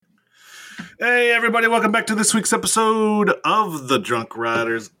Hey, everybody, welcome back to this week's episode of The Drunk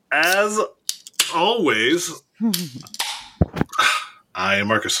Riders. As always, I am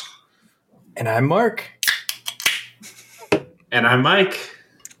Marcus. And I'm Mark. And I'm Mike.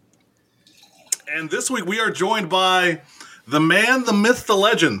 And this week we are joined by the man, the myth, the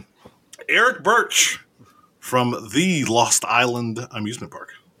legend, Eric Bertch from the Lost Island Amusement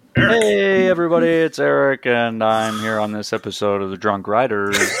Park. Eric. Hey, everybody, it's Eric, and I'm here on this episode of The Drunk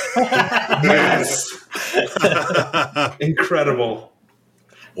Riders. Yes. Incredible.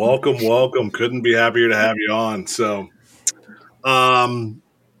 Welcome. Couldn't be happier to have you on. So,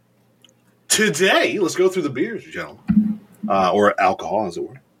 today, let's go through the beers, gentlemen, or alcohol, as it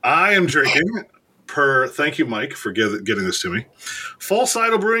were. I am drinking, thank you, Mike, for getting this to me. False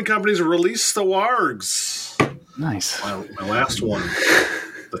Idol Brewing Company's Release the Wargs. Nice. My last one.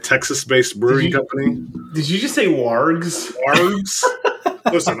 The Texas-based brewing company. Did you just say wargs? Wargs?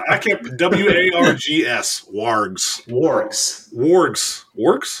 Listen, I can't... W-A-R-G-S. Wargs. Wargs. Wargs.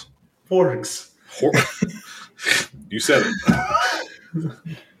 Wargs? Wargs. You said it.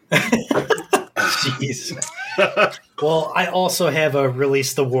 Jeez. Well, I also have a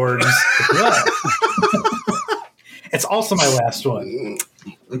Release the Wargs as well. It's also my last one.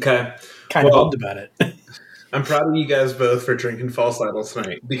 Okay. Kind of bummed about it. I'm proud of you guys both for drinking False Idol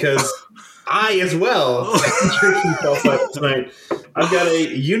tonight because I, as well, am drinking False Idol tonight. I've got a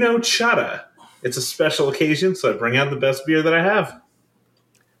Chata. It's a special occasion, so I bring out the best beer that I have.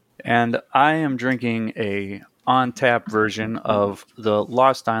 And I am drinking a on-tap version of the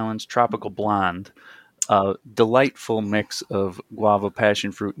Lost Island's Tropical Blonde, a delightful mix of guava,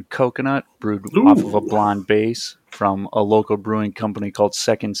 passion fruit, and coconut brewed off of a blonde base from a local brewing company called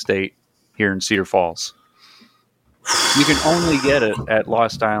Second State here in Cedar Falls. You can only get it at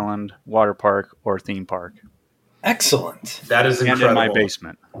Lost Island, Water Park, or Theme Park. Excellent. That is incredible. And in my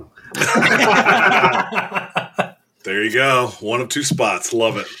basement. There you go. One of two spots.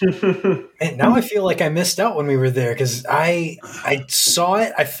 Love it. And now I feel like I missed out when we were there because I saw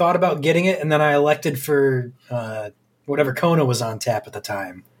it, I thought about getting it, and then I elected for whatever Kona was on tap at the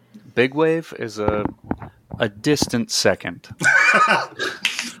time. Big Wave is a distant second.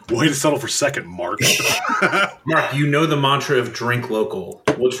 Way to settle for second, Mark. Mark, you know the mantra of drink local.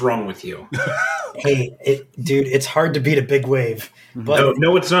 What's wrong with you? Hey, dude, it's hard to beat a Big Wave. But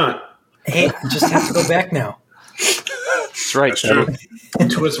No, it's not. hey, I just have to go back now. That's right. That's true.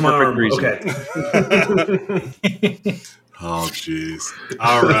 Twist my arm. reason. Okay. Oh, jeez.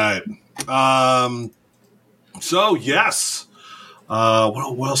 All right. So, yes.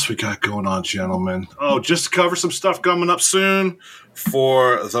 What else we got going on, gentlemen? Oh, just to cover some stuff coming up soon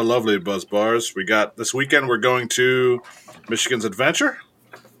for the lovely Buzz Bars. We got this weekend, we're going to Michigan's Adventure,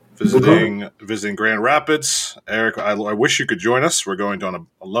 visiting Grand Rapids. Eric, I wish you could join us. We're going on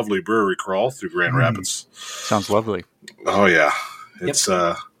a lovely brewery crawl through Grand Rapids. Sounds lovely. Oh, yeah. It's,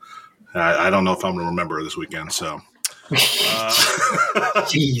 I don't know if I'm going to remember this weekend, so.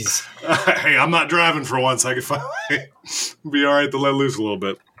 Jeez. Hey, I'm not driving for once. I could finally be all right to let loose a little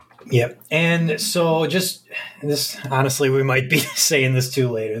bit. Yep. And so just this, honestly, we might be saying this too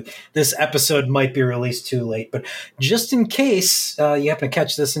late. This episode might be released too late, but just in case you happen to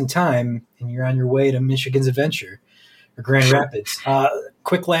catch this in time and you're on your way to Michigan's Adventure or Grand Rapids,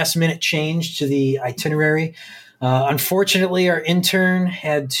 quick last minute change to the itinerary. Unfortunately, our intern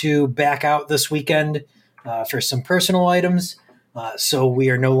had to back out this weekend for some personal items. So we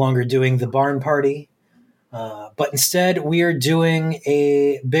are no longer doing the barn party. But instead, we are doing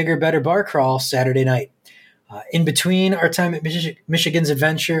a bigger, better bar crawl Saturday night. In between our time at Michigan's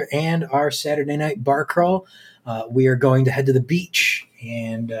Adventure and our Saturday night bar crawl, we are going to head to the beach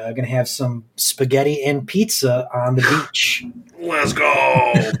and going to have some spaghetti and pizza on the beach. Let's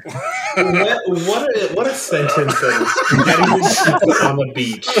go. What a sentence. On the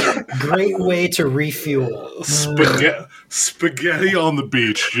beach. Great way to refuel. Spaghetti on the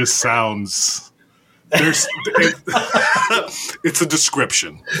beach just sounds... it's a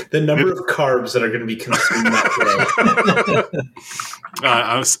description. The number of carbs that are going to be consumed that day.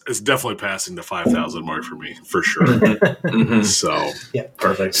 It's definitely passing the 5,000 mark for me, for sure. So, yeah,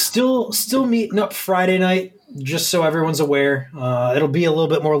 perfect. Still meeting up Friday night, just so everyone's aware. It'll be a little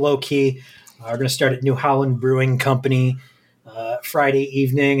bit more low key. We're going to start at New Holland Brewing Company Friday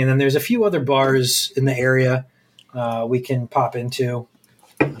evening, and then there's a few other bars in the area we can pop into,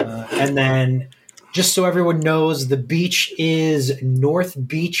 and then. Just so everyone knows, the beach is North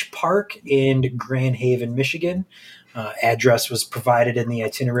Beach Park in Grand Haven, Michigan. Address was provided in the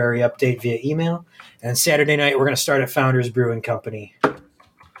itinerary update via email. And Saturday night, we're going to start at Founders Brewing Company.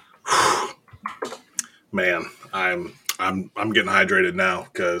 Man, I'm I'm getting hydrated now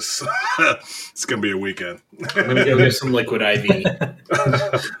because it's gonna be a weekend. I'm gonna go get some liquid IV.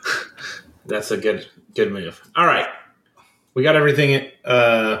 That's a good move. All right, we got everything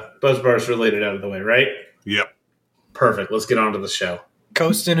Buzz Bars related out of the way, right? Yep. Perfect. Let's get on to the show.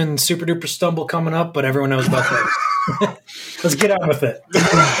 Coasting and Super Duper Stumble coming up, but everyone knows about those. Let's get on with it.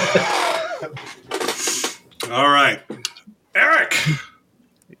 All right, Eric.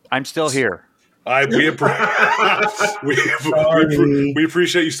 I'm still here. We appreciate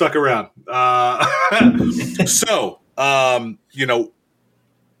you stuck around.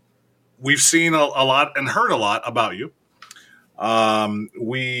 We've seen a lot and heard a lot about you.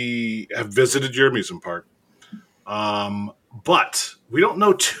 We have visited your amusement park, but we don't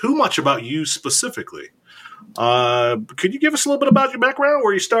know too much about you specifically. Could you give us a little bit about your background,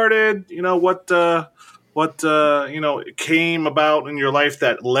 where you started? What came about in your life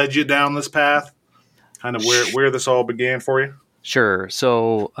that led you down this path? Kind of where this all began for you? Sure.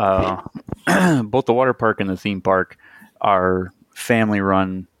 So both the water park and the theme park are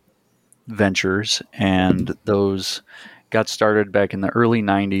family-run ventures, and those got started back in the early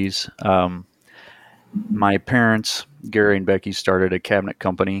 90s. My parents, Gary and Becky, started a cabinet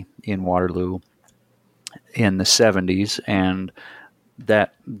company in Waterloo in the 70s, and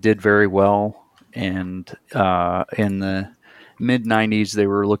that did very well. And in the mid-90s, they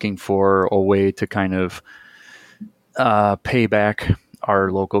were looking for a way to kind of pay back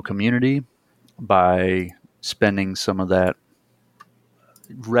our local community by spending some of that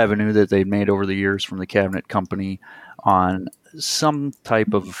revenue that they'd made over the years from the cabinet company on some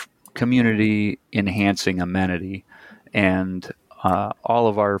type of community enhancing amenity. And all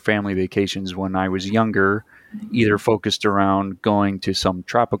of our family vacations when I was younger either focused around going to some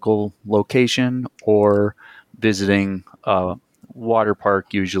tropical location or visiting a water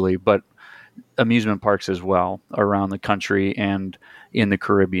park usually, but amusement parks as well around the country and in the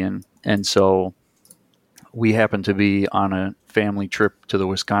Caribbean. And so we happened to be on a family trip to the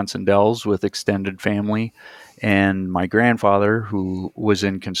Wisconsin Dells with extended family, and my grandfather, who was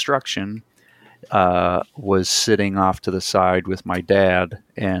in construction, was sitting off to the side with my dad,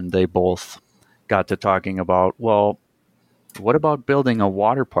 and they both got to talking about, well, what about building a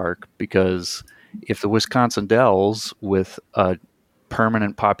water park? Because if the Wisconsin Dells, with a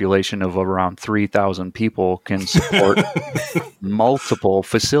permanent population of around 3,000 people, can support multiple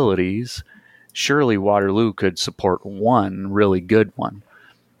facilities, surely Waterloo could support one really good one.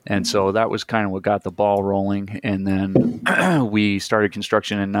 And so that was kind of what got the ball rolling. And then we started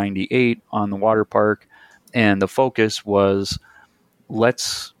construction in 98 on the water park. And the focus was,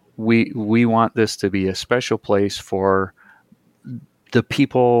 we want this to be a special place for the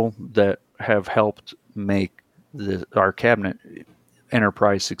people that have helped make our cabinet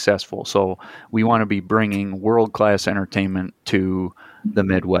enterprise successful. So we want to be bringing world-class entertainment to the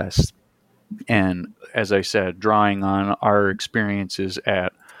Midwest. And as I said, drawing on our experiences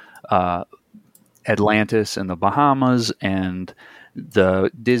at Atlantis and the Bahamas and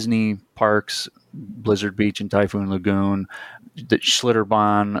the Disney parks, Blizzard Beach and Typhoon Lagoon, the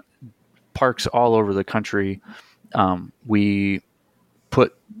Schlitterbahn, parks all over the country, we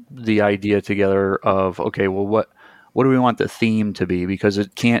put the idea together of, okay, well, what do we want the theme to be? Because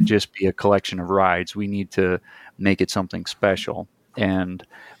it can't just be a collection of rides. We need to make it something special. And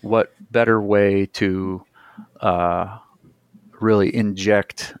what better way to really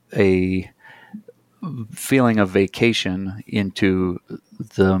inject a feeling of vacation into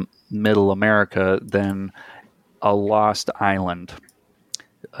the middle America than a lost island,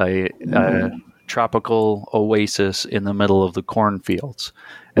 a tropical oasis in the middle of the cornfields.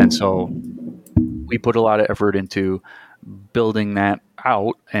 And so we put a lot of effort into building that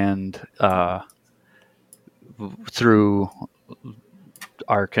out, and through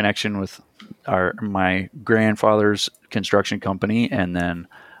our connection with my grandfather's construction company, and then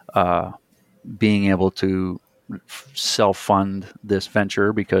being able to self-fund this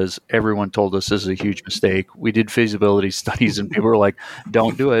venture, because everyone told us this is a huge mistake. We did feasibility studies and people were like,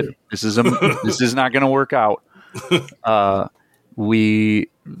 don't do it. This is not going to work out. We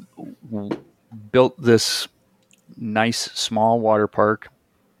built this nice small water park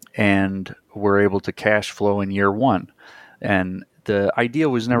and were able to cash flow in year one. And the idea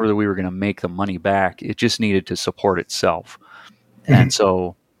was never that we were going to make the money back. It just needed to support itself. And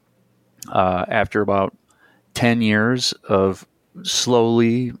so after about 10 years of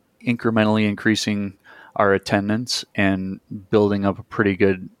slowly, incrementally increasing our attendance and building up a pretty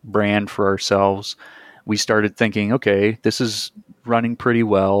good brand for ourselves, we started thinking, okay, this is running pretty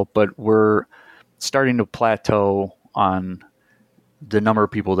well, but we're starting to plateau on the number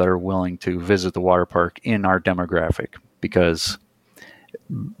of people that are willing to visit the water park in our demographic. because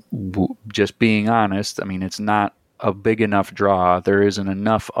just being honest, I mean, it's not a big enough draw. There isn't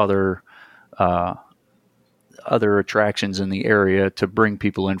enough other attractions in the area to bring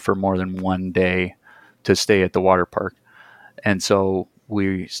people in for more than one day to stay at the water park. And so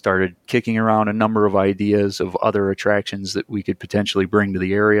we started kicking around a number of ideas of other attractions that we could potentially bring to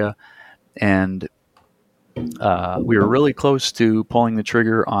the area. And we were really close to pulling the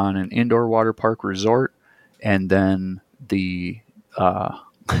trigger on an indoor water park resort. And then the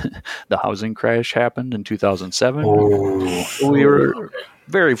the housing crash happened in 2007. We were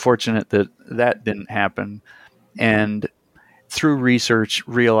very fortunate that didn't happen. And through research,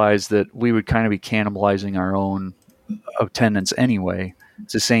 realized that we would kind of be cannibalizing our own attendance anyway.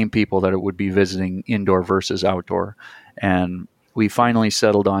 It's the same people that it would be visiting indoor versus outdoor. And we finally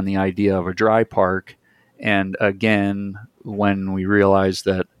settled on the idea of a dry park. And again, when we realized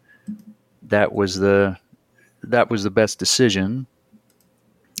that was the best decision,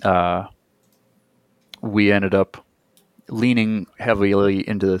 we ended up leaning heavily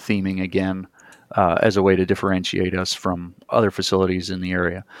into the theming again, as a way to differentiate us from other facilities in the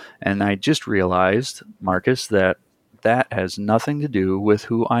area. And I just realized, Marcus, that has nothing to do with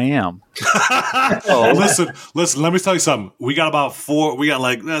who I am. Listen, let me tell you something. We got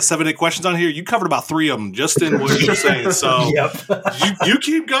like 7, 8 questions on here. You covered about 3 of them just in what you're saying. So you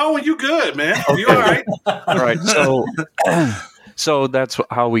keep going. You good, man. You all right. All right. So that's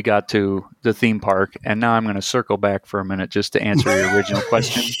how we got to the theme park. And now I'm going to circle back for a minute just to answer your original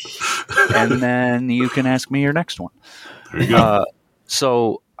question. And then you can ask me your next one. There you go.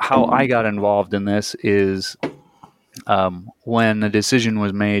 So how I got involved in this is when the decision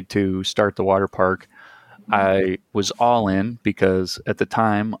was made to start the water park, I was all in because at the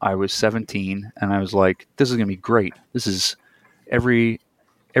time I was 17 and I was like, this is going to be great. This is every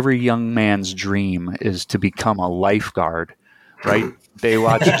young man's dream is to become a lifeguard. Right?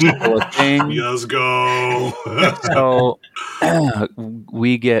 Baywatch is still a thing. Let's go. So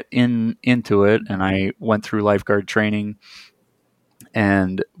we get into it, and I went through lifeguard training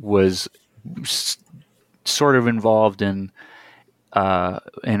and was sort of involved in a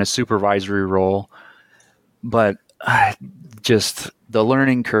supervisory role. But just the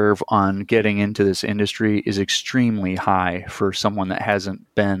learning curve on getting into this industry is extremely high for someone that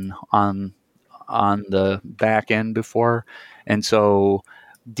hasn't been on the back end before. And so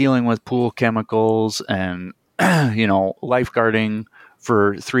dealing with pool chemicals and, lifeguarding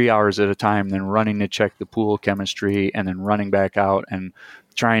for 3 hours at a time, then running to check the pool chemistry and then running back out and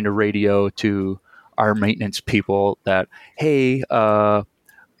trying to radio to our maintenance people that, hey, I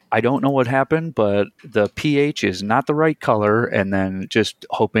don't know what happened, but the pH is not the right color. And then just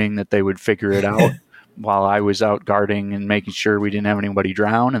hoping that they would figure it out while I was out guarding and making sure we didn't have anybody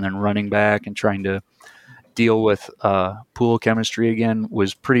drown, and then running back and trying to deal with pool chemistry again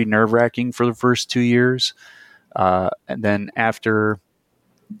was pretty nerve-wracking for the first 2 years. And then after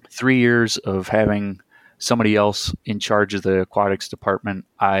 3 years of having somebody else in charge of the aquatics department,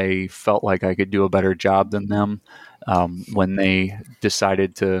 I felt like I could do a better job than them when they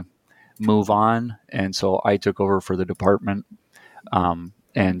decided to move on. And so I took over for the department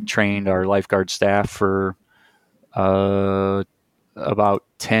and trained our lifeguard staff for about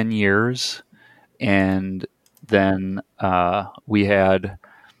 10 years. And then we had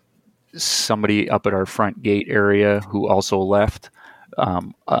somebody up at our front gate area who also left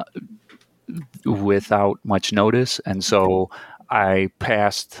without much notice. And so I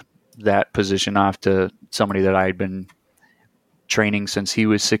passed that position off to somebody that I had been training since he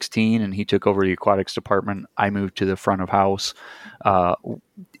was 16, and he took over the aquatics department. I moved to the front of house,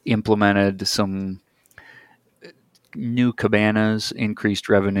 implemented some new cabanas, increased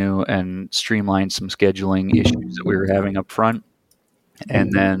revenue, and streamlined some scheduling issues that we were having up front.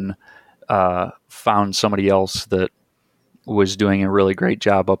 And then found somebody else that was doing a really great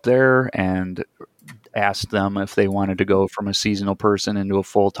job up there and asked them if they wanted to go from a seasonal person into a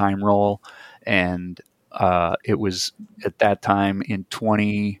full-time role. And it was at that time in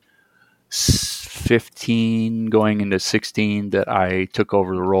 2015 going into 16 that I took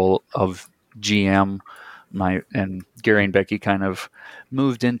over the role of GM. And Gary and Becky kind of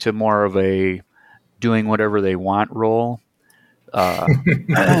moved into more of a doing whatever they want role.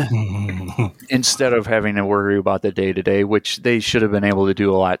 Instead of having to worry about the day-to-day, which they should have been able to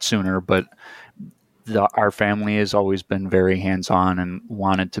do a lot sooner. But our family has always been very hands-on and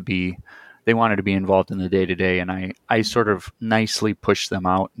wanted to be involved in the day-to-day. And I sort of nicely pushed them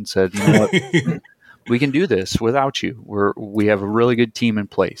out and said, you know what, we can do this without you. We have a really good team in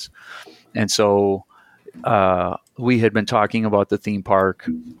place. And so we had been talking about the theme park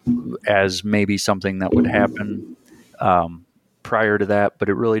as maybe something that would happen prior to that, but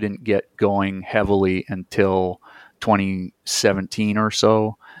it really didn't get going heavily until 2017 or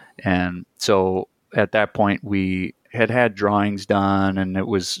so. And so at that point, we had drawings done, and it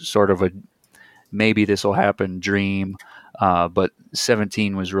was sort of a maybe this will happen dream. But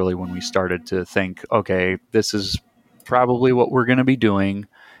 17 was really when we started to think, okay, this is probably what we're going to be doing.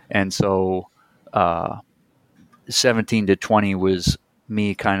 And so 17 to 20 was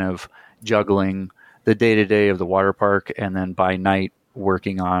me kind of juggling the day-to-day of the water park, and then by night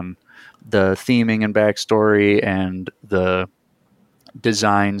working on the theming and backstory and the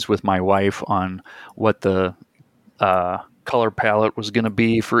designs with my wife on what the color palette was going to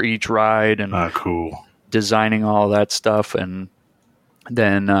be for each ride, and cool. designing all that stuff. And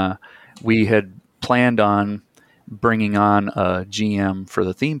then we had planned on bringing on a GM for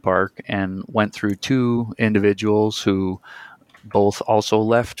the theme park, and went through two individuals who both also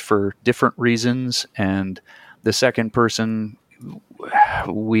left for different reasons. And the second person,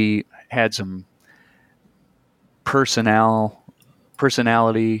 we had some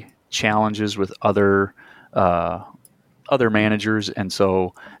personality challenges with other managers. And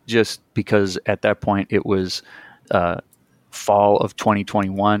so just because at that point it was fall of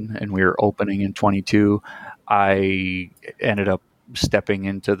 2021 and we were opening in 22, I ended up stepping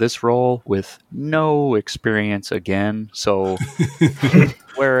into this role with no experience again. So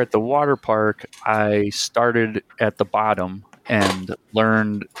where at the water park, I started at the bottom and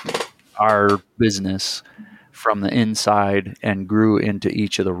learned our business from the inside and grew into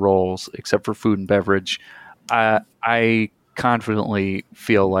each of the roles, except for food and beverage. I confidently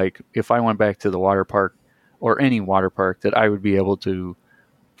feel like if I went back to the water park or any water park, that I would be able to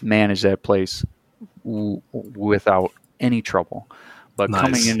manage that place without any trouble. But Nice.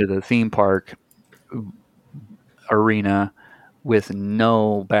 Coming into the theme park arena with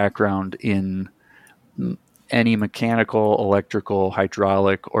no background in any mechanical, electrical,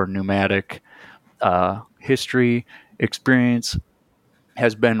 hydraulic, or pneumatic history experience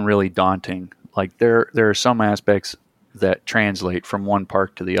has been really daunting. Like there are some aspects that translate from one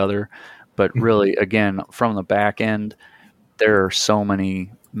park to the other, but really, again, from the back end, there are so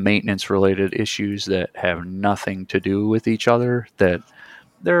many maintenance related issues that have nothing to do with each other that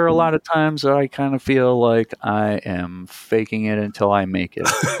there are a lot of times that I kind of feel like I am faking it until I make it.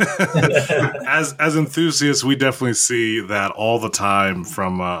 As enthusiasts, we definitely see that all the time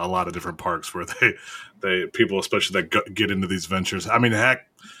from a lot of different parks where they people, especially that get into these ventures. I mean, heck,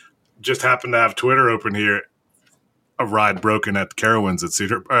 just happened to have Twitter open here. A ride broken at Carowinds at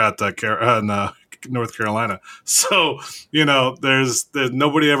North Carolina. So, there's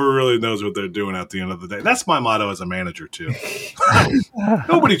nobody ever really knows what they're doing at the end of the day. That's my motto as a manager too.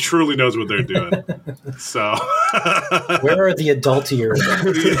 Nobody truly knows what they're doing. So where are the adult years?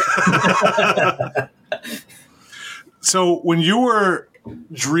 So when you were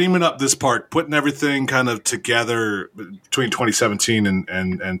dreaming up this park, putting everything kind of together between 2017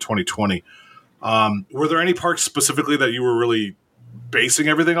 and 2020, were there any parks specifically that you were really basing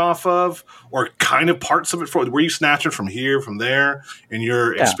everything off of, or kind of parts of it? Were you snatching from here, from there in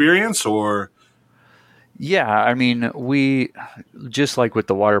your experience, or? Yeah, I mean, we, just like with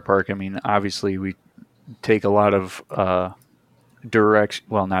the water park, I mean, obviously we take a lot of direction,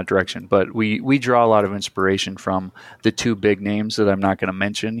 well, not direction, but we draw a lot of inspiration from the two big names that I'm not going to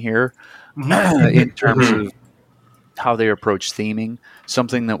mention here in terms of how they approach theming.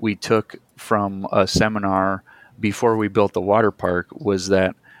 Something that we took from a seminar before we built the water park was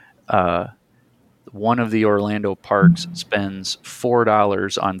that one of the Orlando parks spends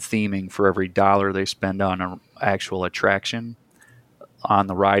 $4 on theming for every dollar they spend on an actual attraction on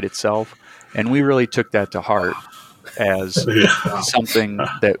the ride itself. And we really took that to heart as something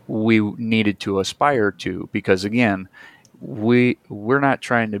that we needed to aspire to, because again, we're not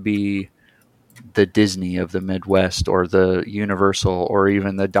trying to be the Disney of the Midwest or the Universal or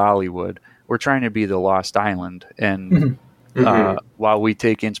even the Dollywood. We're trying to be the Lost Island. And while we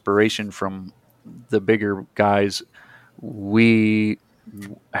take inspiration from the bigger guys, we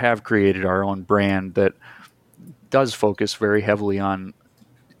have created our own brand that does focus very heavily on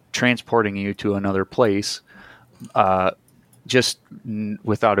transporting you to another place, just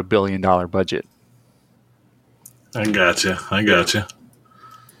without $1 billion budget. I gotcha.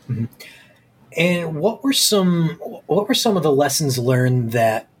 Mm-hmm. And what were some of the lessons learned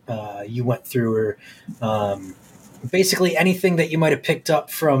that you went through, or basically anything that you might have picked up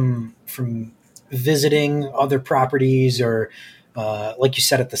from visiting other properties, or like you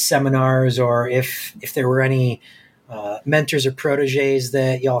said at the seminars, or if there were any mentors or proteges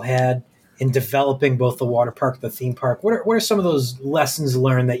that y'all had in developing both the water park and the theme park? What are some of those lessons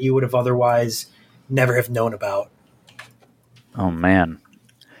learned that you would have otherwise never have known about? Oh man.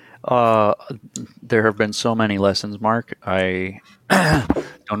 Uh, there have been so many lessons, Mark. I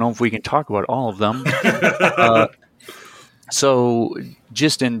don't know if we can talk about all of them. Uh, so,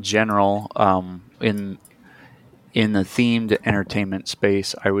 just in general, in the themed entertainment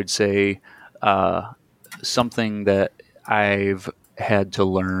space, I would say uh, something that I've had to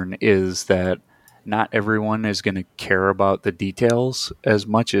learn is that not everyone is going to care about the details as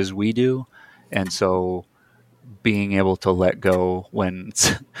much as we do, and so being able to let go when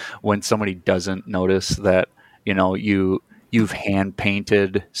when somebody doesn't notice that you've hand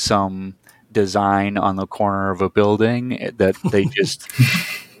painted some design on the corner of a building that they just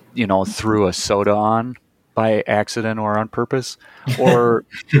threw a soda on by accident or on purpose, or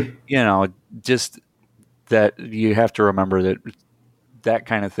just that you have to remember that that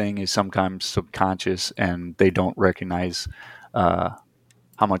kind of thing is sometimes subconscious and they don't recognize uh,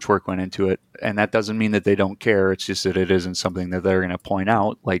 how much work went into it. And that doesn't mean that they don't care. It's just that it isn't something that they're going to point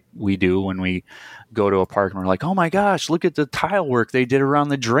out like we do when we go to a park and we're like, oh my gosh, look at the tile work they did around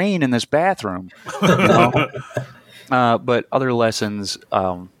the drain in this bathroom. But other lessons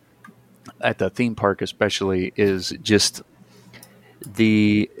at the theme park especially is just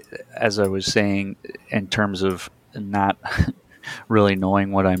as I was saying, in terms of not really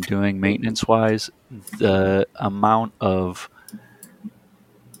knowing what I'm doing maintenance wise, the amount of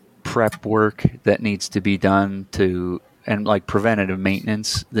prep work that needs to be done and like preventative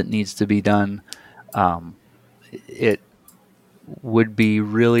maintenance that needs to be done, it would be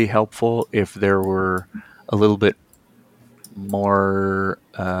really helpful if there were a little bit more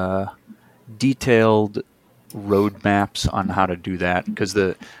detailed roadmaps on how to do that, because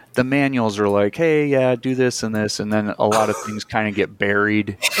the manuals are like, hey, yeah, do this and this, and then a lot of things kind of get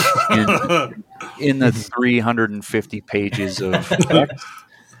buried in the 350 pages of text.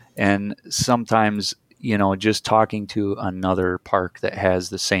 And sometimes, just talking to another park that has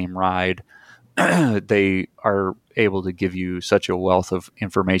the same ride, they are able to give you such a wealth of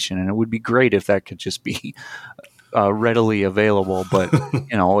information, and it would be great if that could just be readily available. But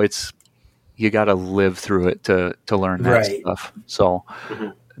it's you got to live through it to learn that Right. stuff. So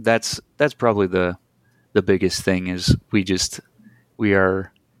that's probably the biggest thing is we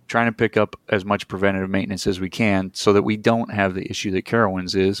are trying to pick up as much preventative maintenance as we can so that we don't have the issue that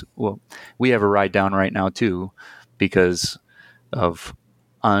Carowinds is. Well, we have a ride down right now too because of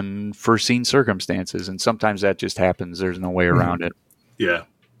unforeseen circumstances, and sometimes that just happens. There's no way around it. Yeah.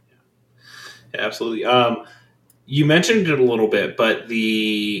 Absolutely. You mentioned it a little bit, but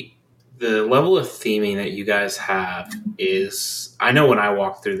the level of theming that you guys have is, I know when I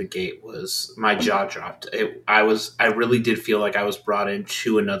walked through the gate was my jaw dropped. I really did feel like I was brought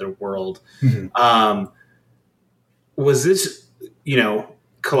into another world. Mm-hmm. Was this,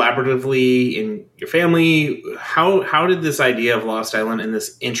 collaboratively in your family? How did this idea of Lost Island and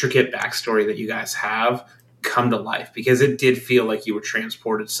this intricate backstory that you guys have come to life? Because it did feel like you were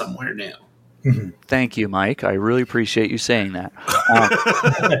transported somewhere new. Mm-hmm. Thank you, Mike. I really appreciate you saying that.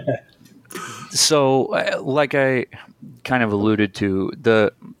 So, like I kind of alluded to,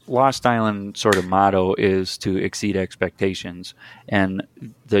 the Lost Island sort of motto is to exceed expectations. And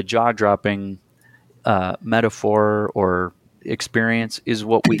the jaw-dropping metaphor or experience is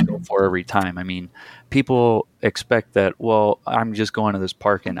what we go for every time. I mean, people expect that, well, I'm just going to this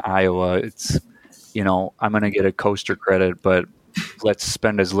park in Iowa. It's, I'm going to get a coaster credit, but let's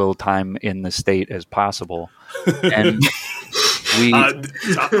spend as little time in the state as possible. And we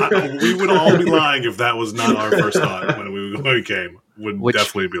would all be lying if that was not our first thought when we came. Would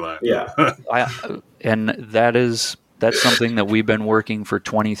definitely be lying. Yeah. And that's something that we've been working for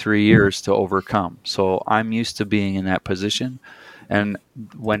 23 years to overcome. So I'm used to being in that position. And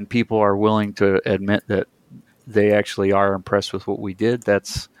when people are willing to admit that they actually are impressed with what we did,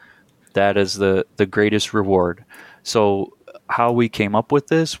 that is the greatest reward. So how we came up with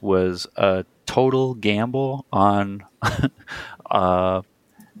this was a total gamble on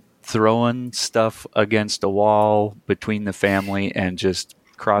throwing stuff against a wall between the family and just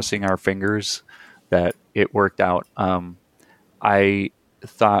crossing our fingers that it worked out. I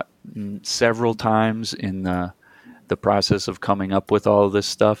thought several times in the process of coming up with all of this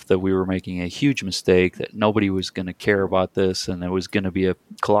stuff that we were making a huge mistake, that nobody was going to care about this, and it was going to be a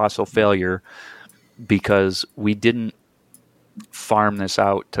colossal failure because we didn't farm this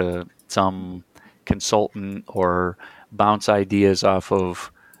out to some consultant or bounce ideas off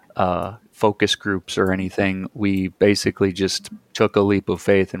of focus groups or anything. We basically just took a leap of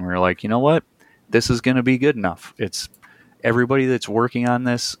faith and we were like, you know what? This is going to be good enough. It's everybody that's working on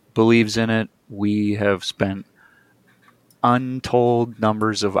this believes in it. We have spent untold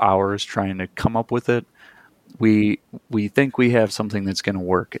numbers of hours trying to come up with it. we think we have something that's going to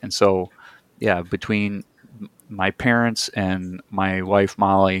work. And so, yeah, between my parents and my wife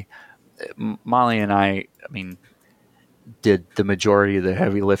Molly and I mean, did the majority of the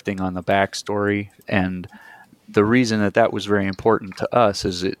heavy lifting on the backstory. And the reason that was very important to us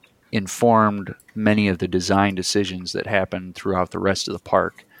is it informed many of the design decisions that happened throughout the rest of the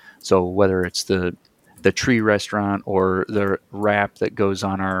park. So whether it's the tree restaurant or the wrap that goes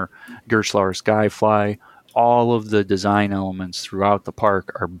on our Gerstlauer Skyfly, all of the design elements throughout the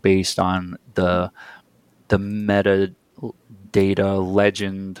park are based on the meta data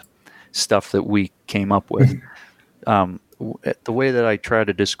legend stuff that we came up with. The way that I try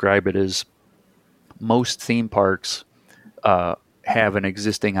to describe it is most theme parks have an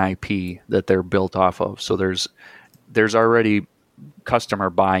existing IP that they're built off of. So there's already customer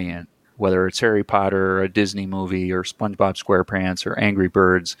buy-in, whether it's Harry Potter, or a Disney movie, or SpongeBob SquarePants, or Angry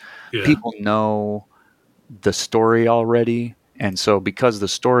Birds. Yeah. People know the story already, and so because the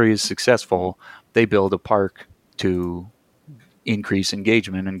story is successful, they build a park to increase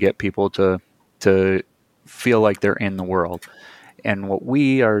engagement and get people to feel like they're in the world. And what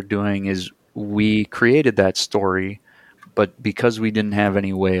we are doing is we created that story, but because we didn't have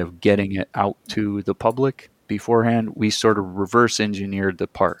any way of getting it out to the public beforehand, we sort of reverse engineered the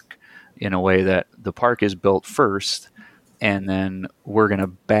park in a way that the park is built first, and then we're going to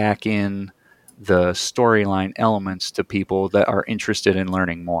back in the storyline elements to people that are interested in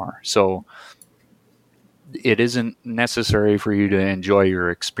learning more. So it isn't necessary for you to enjoy your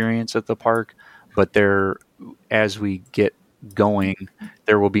experience at the park, but as we get going,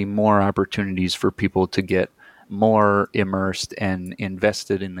 there will be more opportunities for people to get more immersed and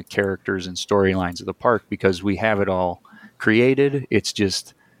invested in the characters and storylines of the park because we have it all created. It's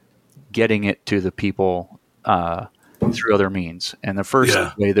just getting it to the people through other means. And the first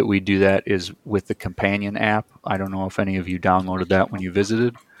way that we do that is with the companion app. I don't know if any of you downloaded that when you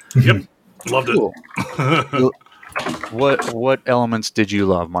visited. Yep. Loved it. What elements did you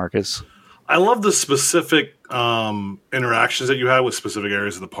love, Marcus? I love the specific interactions that you had with specific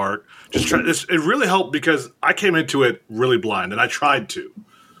areas of the park. It really helped because I came into it really blind, and I tried to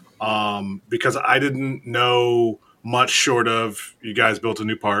because I didn't know much short of you guys built a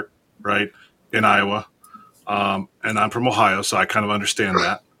new park, right, in Iowa. And I'm from Ohio, so I kind of understand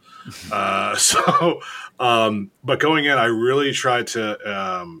that. But going in, I really tried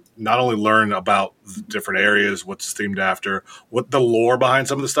to not only learn about the different areas, what's themed after, what the lore behind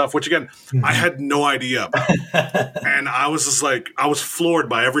some of the stuff, which again, I had no idea about. And I was just like, I was floored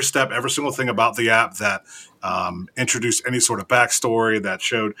by every step, every single thing about the app that introduced any sort of backstory that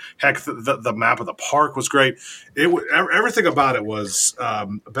showed, heck, the map of the park was great. Everything about it was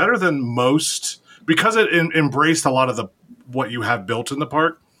better than most because it embraced a lot of what you have built in the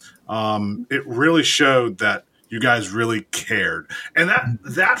park. It really showed that you guys really cared. And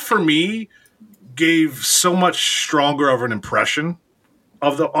that for me gave so much stronger of an impression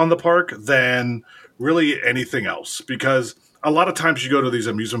on the park than really anything else. Because a lot of times you go to these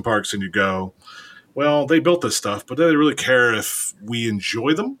amusement parks and you go, well, they built this stuff, but do they really care if we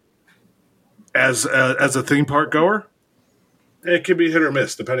enjoy them as a theme park goer? It can be hit or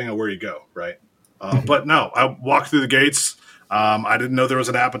miss depending on where you go, right? But no, I walked through the gates. I didn't know there was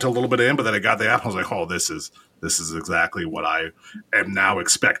an app until a little bit in, but then I got the app and I was like, oh, this is exactly what I am now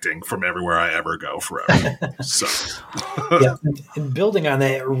expecting from everywhere I ever go forever. So, yeah, and building on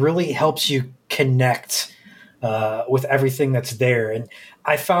that, it really helps you connect with everything that's there. And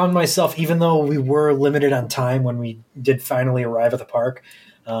I found myself, even though we were limited on time when we did finally arrive at the park,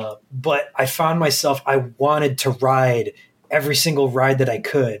 but I found myself, I wanted to ride every single ride that I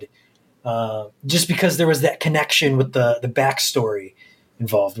could. Just because there was that connection with the backstory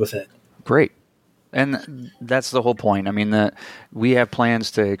involved with it. Great. And that's the whole point. I mean, we have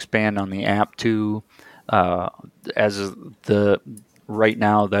plans to expand on the app too. Right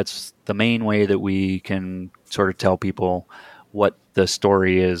now, that's the main way that we can sort of tell people what the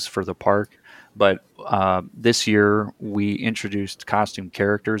story is for the park. But this year, we introduced costume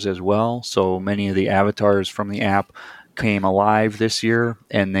characters as well. So many of the avatars from the app came alive this year,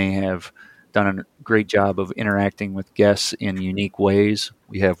 and they have done a great job of interacting with guests in unique ways.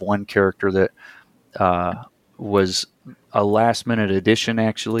 We have one character that was a last-minute addition,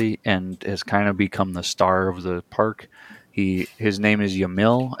 actually, and has kind of become the star of the park. His name is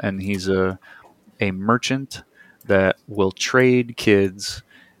Yamil, and he's a merchant that will trade kids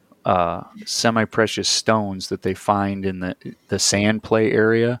semi-precious stones that they find in the sand play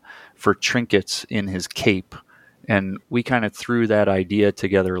area for trinkets in his cape. And we kind of threw that idea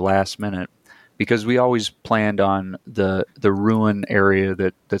together last minute because we always planned on the ruin area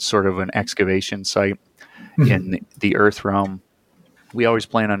that's sort of an excavation site. in the Earth realm, we always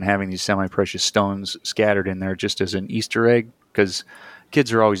plan on having these semi-precious stones scattered in there just as an Easter egg, because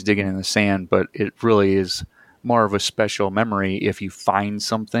kids are always digging in the sand, but it really is more of a special memory if you find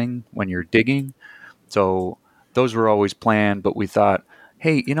something when you're digging. So those were always planned, but we thought,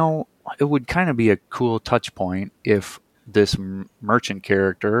 hey, it would kind of be a cool touch point if this merchant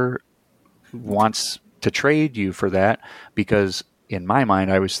character wants to trade you for that, because in my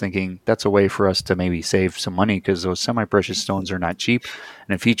mind, I was thinking that's a way for us to maybe save some money, because those semi-precious stones are not cheap.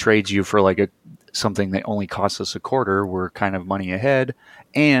 And if he trades you for like something that only costs us a quarter, we're kind of money ahead.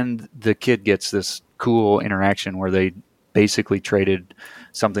 And the kid gets this cool interaction where they basically traded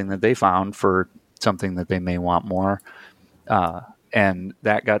something that they found for something that they may want more. And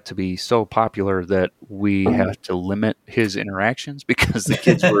that got to be so popular that we have to limit his interactions, because the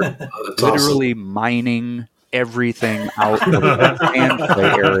kids were literally mining everything out of the hand play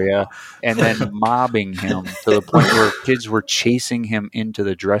area and then mobbing him to the point where kids were chasing him into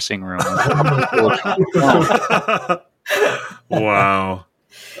the dressing room. Wow.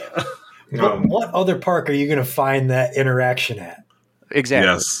 What other park are you going to find that interaction at?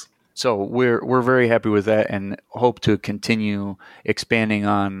 Exactly. Yes. So we're very happy with that, and hope to continue expanding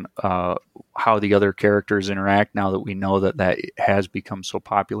on how the other characters interact now that we know that has become so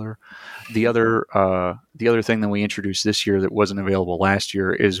popular. The other thing that we introduced this year that wasn't available last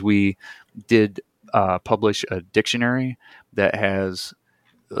year is we did publish a dictionary that has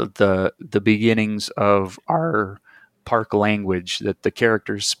the beginnings of our park language that the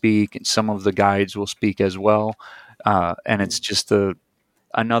characters speak, and some of the guides will speak as well. And it's just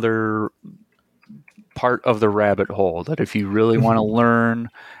another part of the rabbit hole that if you really want to learn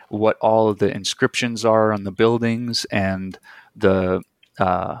what all of the inscriptions are on the buildings and the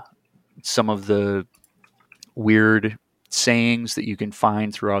some of the weird sayings that you can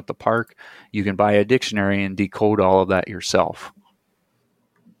find throughout the park, you can buy a dictionary and decode all of that yourself.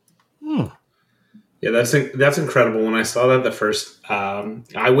 Yeah, that's incredible. When I saw that the first,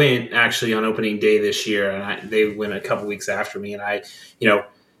 I went actually on opening day this year, and they went a couple weeks after me, and I,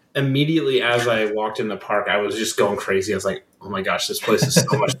 immediately as I walked in the park, I was just going crazy. I was like, oh my gosh, this place is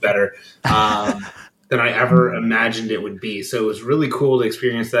so much better than I ever imagined it would be. So it was really cool to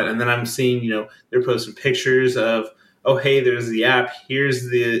experience that. And then I'm seeing, they're posting pictures of, oh, hey, there's the app. Here's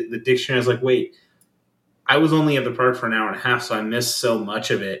the dictionary. I was like, wait, I was only at the park for an hour and a half, so I missed so much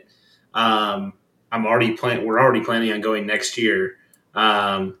of it. We're already planning on going next year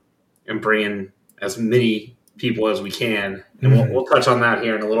and bringing as many people as we can. And we'll touch on that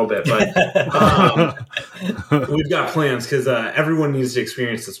here in a little bit. But we've got plans because everyone needs to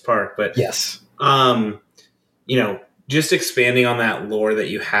experience this park. But yes, just expanding on that lore that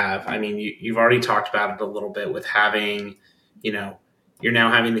you have. I mean, you've already talked about it a little bit with having, you're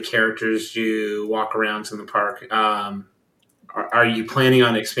now having the characters you walk around in the park. Are you planning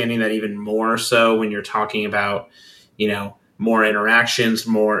on expanding that even more so when you're talking about, more interactions,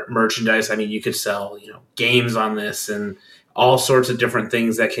 more merchandise? I mean, you could sell, games on this and all sorts of different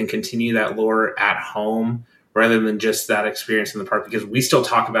things that can continue that lore at home rather than just that experience in the park, because we still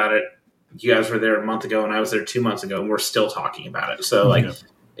talk about it. You guys were there a month ago and I was there 2 months ago and we're still talking about it. So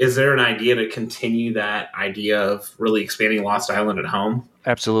is there an idea to continue that idea of really expanding Lost Island at home?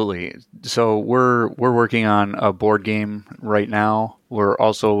 Absolutely. So we're working on a board game right now. We're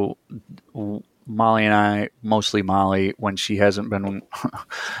also, Molly and I, mostly Molly, when she hasn't been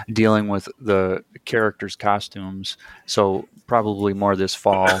dealing with the characters' costumes. So probably more this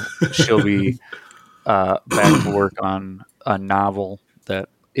fall, she'll be back to work on a novel that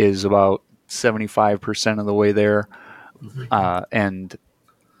is about 75% of the way there. And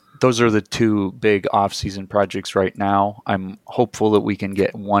those are the two big off-season projects right now. I'm hopeful that we can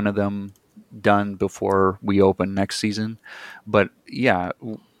get one of them done before we open next season. But yeah,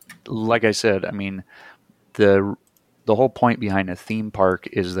 like I said, I mean, the whole point behind a theme park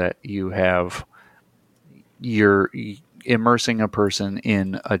is that you're immersing a person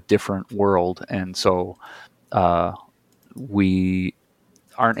in a different world. And so we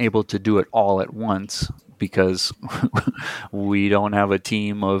aren't able to do it all at once because we don't have a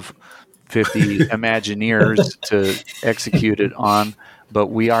team of 50 Imagineers to execute it on, but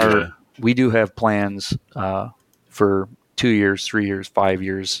we do have plans for 2 years, 3 years, 5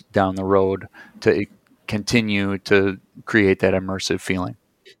 years down the road to continue to create that immersive feeling.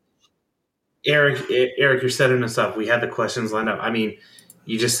 Eric, you're setting us up. We had the questions lined up. I mean,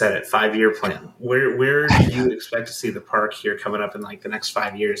 you just said it, 5-year plan. Where do you expect to see the park here coming up in like the next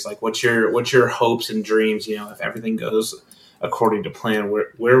 5 years? Like what's your hopes and dreams, if everything goes according to plan, where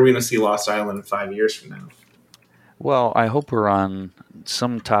are we going to see Lost Island in 5 years from now? Well, I hope we're on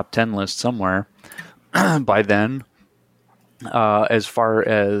some top 10 list somewhere. by then. As far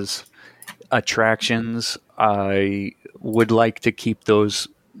as attractions, I would like to keep those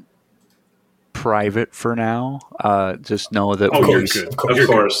private for now. Just know that Of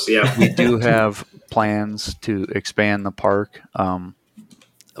course, yeah. we do have plans to expand the park,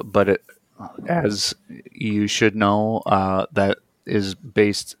 but as you should know, that is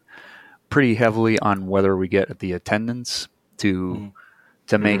based pretty heavily on whether we get the attendance to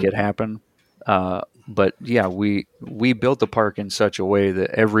make it happen. But yeah, we built the park in such a way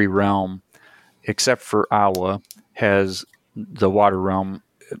that every realm, except for Awa, has the water realm.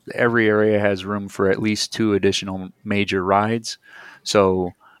 Every area has room for at least 2 additional major rides.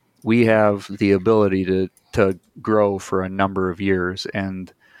 So we have the ability to grow for a number of years.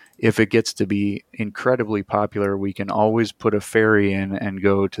 And if it gets to be incredibly popular, we can always put a ferry in and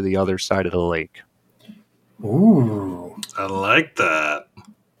go to the other side of the lake. Ooh. I like that.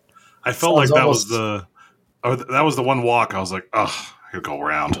 I felt like that was the one walk. I was like, oh, I could go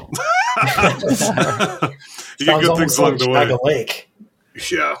around. You get good things along the way. Lake.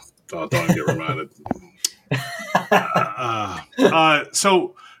 Yeah, don't get reminded.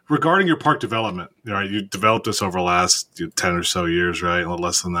 So regarding your park development, you developed this over the last 10 or so years, right? A little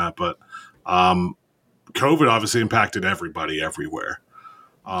less than that, but COVID obviously impacted everybody everywhere.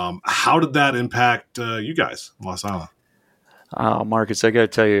 How did that impact you guys in Lost Island? Marcus, I got to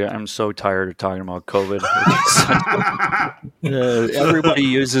tell you, I'm so tired of talking about COVID. Everybody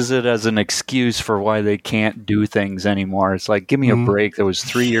uses it as an excuse for why they can't do things anymore. It's like, give me a break. That was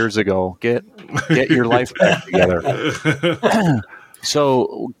 3 years ago. Get your life back together.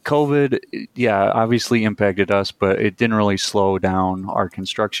 So COVID, obviously impacted us, but it didn't really slow down our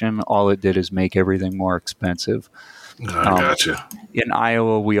construction. All it did is make everything more expensive. I gotcha. In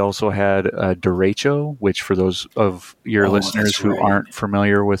Iowa, we also had a derecho, which for those of your listeners who aren't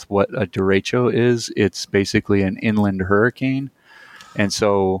familiar with what a derecho is, it's basically an inland hurricane. And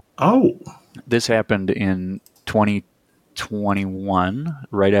so this happened in 2021,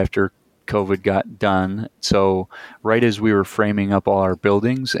 right after COVID got done. So right as we were framing up all our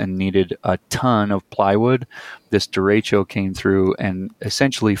buildings and needed a ton of plywood, this derecho came through and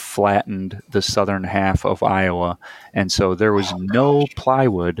essentially flattened the southern half of Iowa. And so there was no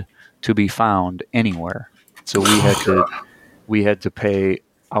plywood to be found anywhere. So we had to pay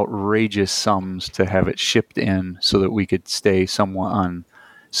outrageous sums to have it shipped in so that we could stay somewhat on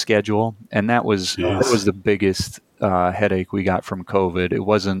schedule. And that was the biggest headache we got from COVID. It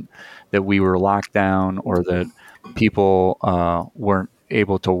wasn't that we were locked down or that people weren't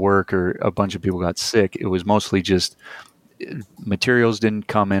able to work or a bunch of people got sick. It was mostly just materials didn't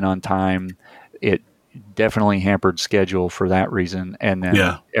come in on time. It definitely hampered schedule for that reason. And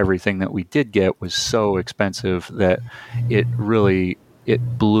then everything that we did get was so expensive that it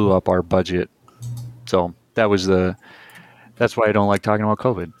blew up our budget. So that's why I don't like talking about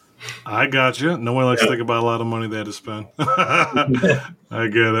COVID. I got you. No one likes to think about a lot of money they had to spend. I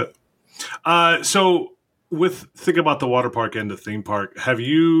get it. So think about the water park and the theme park, have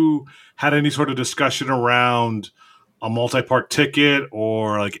you had any sort of discussion around a multi-park ticket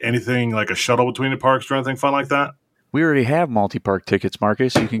or like anything like a shuttle between the parks or anything fun like that? We already have multi-park tickets,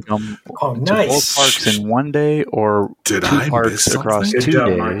 Marcus. You can come to both parks in one day or two parks across 2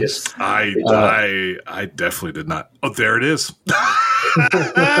 days. I definitely did not. Oh, there it is.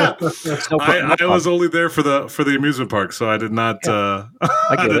 I was only there for the amusement park, so I did not.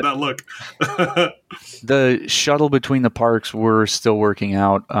 I did not look. The shuttle between the parks we're still working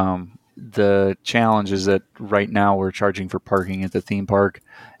out. The challenge is that right now we're charging for parking at the theme park,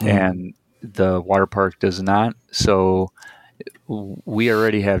 and the water park does not. So we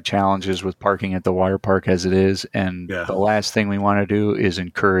already have challenges with parking at the water park as it is, and the last thing we want to do is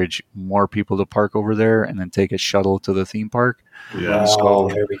encourage more people to park over there and then take a shuttle to the theme park. Yeah,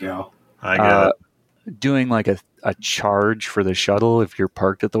 so there we go. I get it. Doing like a charge for the shuttle if you're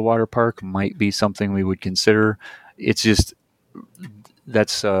parked at the water park might be something we would consider. It's just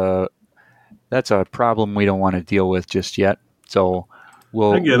that's a problem we don't want to deal with just yet. So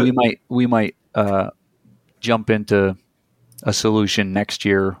we might jump into a solution next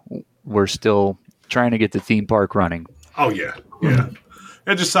year. We're still trying to get the theme park running. Oh yeah.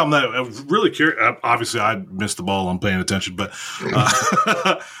 It's just something that I was really curious. Obviously, I missed the ball on paying attention, but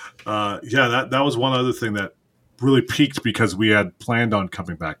that was one other thing that really peaked because we had planned on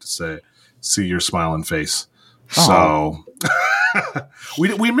coming back to see your smiling face. So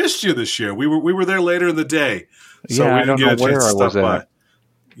we missed you this year. We were there later in the day, so we didn't get a chance to stop by.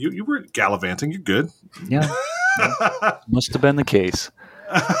 You were gallivanting. You're good. Yeah, must have been the case.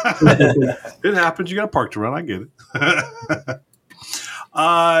 It happens. You got a park to run. I get it. We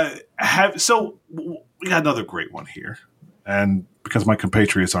got another great one here, and because my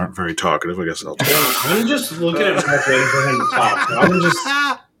compatriots aren't very talkative, I guess I'll. I'm just looking at Mark waiting for him to talk.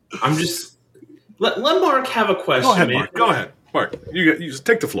 I'm just let Mark have a question. Go ahead, Mark. Go ahead, Mark. You just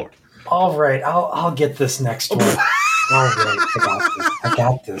take the floor. All right, I'll get this next one. All right, I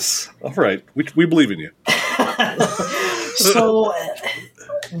got this. All right, we believe in you. So,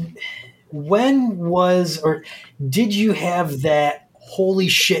 when was or did you have that holy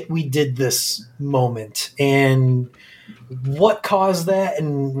shit we did this moment, and what caused that,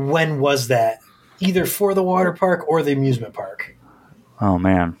 and when was that, either for the water park or the amusement park? Oh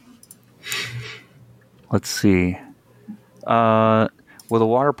man, let's see. Well, the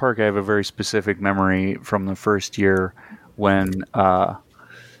water park, I have a very specific memory from the first year when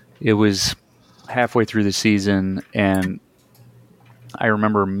it was halfway through the season, and I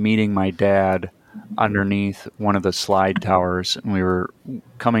remember meeting my dad underneath one of the slide towers, and we were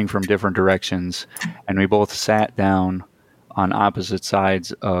coming from different directions, and we both sat down on opposite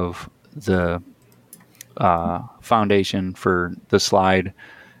sides of the foundation for the slide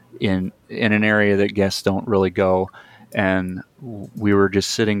in an area that guests don't really go, and we were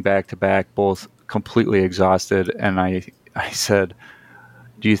just sitting back to back, both completely exhausted, and I said,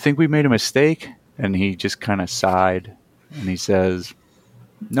 "Do you think we made a mistake?" And he just kind of sighed, and he says,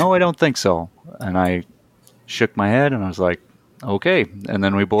 "No, I don't think so." And I shook my head, and I was like, "Okay." And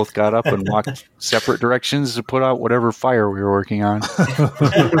then we both got up and walked separate directions to put out whatever fire we were working on.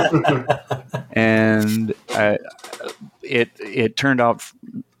 And it turned out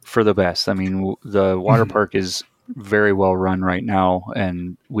for the best. I mean, the water park is very well run right now,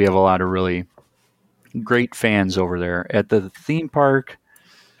 and we have a lot of really great fans over there. At the theme park,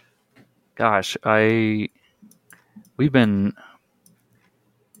 gosh, we've been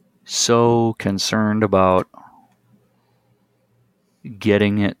so concerned about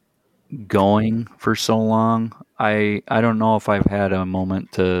getting it going for so long. I don't know if I've had a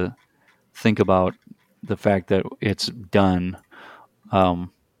moment to think about the fact that it's done,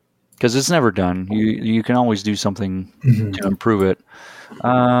 because it's never done. You can always do something to improve it.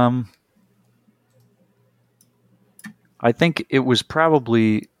 I think it was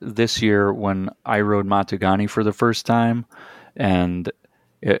probably this year when I rode Matagani for the first time, and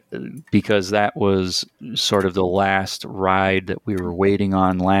because that was sort of the last ride that we were waiting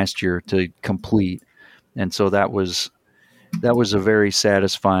on last year to complete, and so that was a very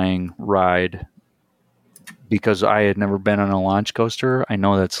satisfying ride because I had never been on a launch coaster. I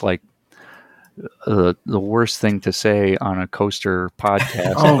know that's like the worst thing to say on a coaster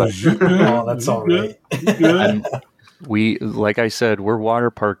podcast. Oh, that's all right. And we, like I said, we're water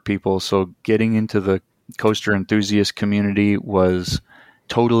park people, so getting into the coaster enthusiast community was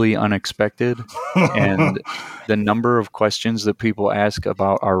totally unexpected. And the number of questions that people ask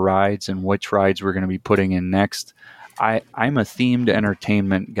about our rides and which rides we're going to be putting in next. I'm a themed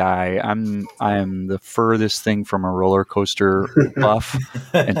entertainment guy. I'm the furthest thing from a roller coaster buff.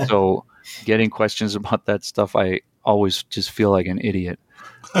 And so getting questions about that stuff, I always just feel like an idiot.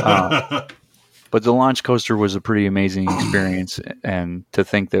 But the launch coaster was a pretty amazing experience. And to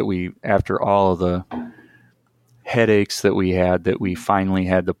think that we, after all of the headaches that we had, that we finally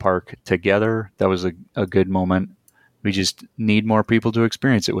had the park together, that was a good moment. We just need more people to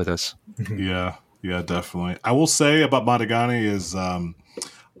experience it with us. Yeah, definitely. I will say about Matagani is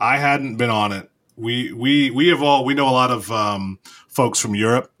I hadn't been on it. We know a lot of folks from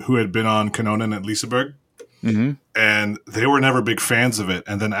Europe who had been on Kanonen at Liseberg. Mm-hmm. And they were never big fans of it.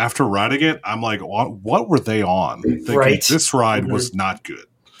 And then after riding it, I'm like, what were they on? Thinking, right. This ride was not good.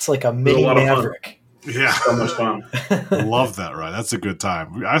 It's like a mini Maverick. Yeah. So much fun. Love that ride. That's a good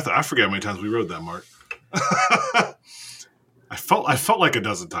time. I forget how many times we rode that, Mark. I felt like a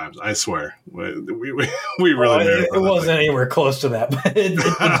dozen times. I swear. We really it wasn't anywhere close to that, but it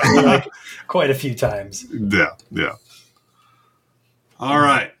did like quite a few times. Yeah. All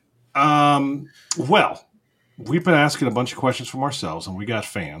right. Well, we've been asking a bunch of questions from ourselves, and we got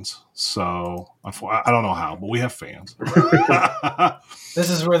fans. So I don't know how, but we have fans. This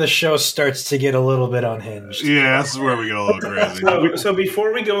is where the show starts to get a little bit unhinged. Yeah, this is where we get a little crazy. So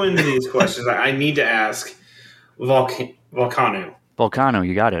before we go into these questions, I need to ask Volcano. Volcano,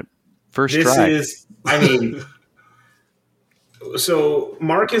 you got it. First this try. Is, so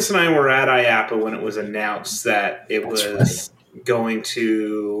Marcus and I were at IAPA when it was announced that it was going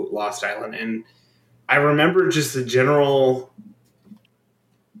to Lost Island, and I remember just the general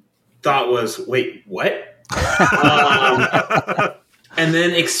thought was, wait, what? And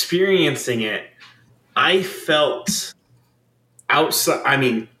then experiencing it, I felt outside. I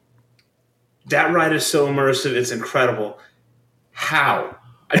mean, that ride is so immersive. It's incredible. How?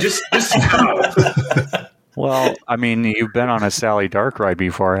 Just how? Well, I mean, you've been on a Sally Dark ride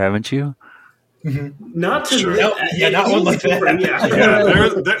before, haven't you? Not to Sure. Not one like that.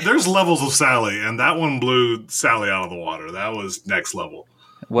 Yeah. There's levels of Sally, and that one blew Sally out of the water. That was next level.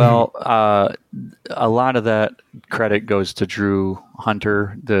 Well, a lot of that credit goes to Drew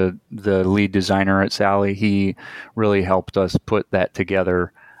Hunter, the lead designer at Sally. He really helped us put that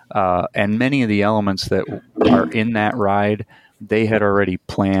together. And many of the elements that are in that ride, they had already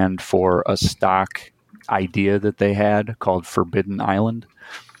planned for a stock idea that they had called Forbidden Island.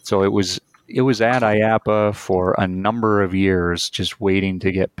 So it was at IAPA for a number of years, just waiting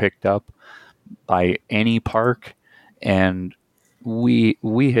to get picked up by any park. And we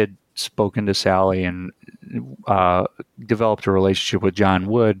had spoken to Sally and developed a relationship with John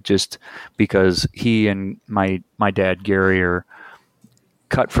Wood, just because he and my dad Gary are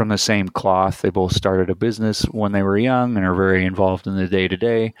cut from the same cloth. They both started a business when they were young and are very involved in the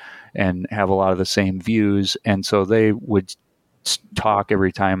day-to-day and have a lot of the same views. And so they would talk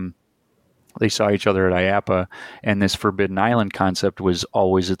every time they saw each other at IAPA, and this Forbidden Island concept was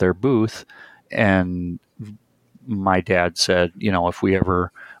always at their booth. And my dad said, if we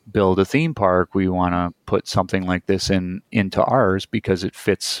ever build a theme park, we want to put something like this into ours because it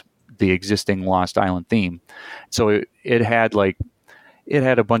fits the existing Lost Island theme. So it had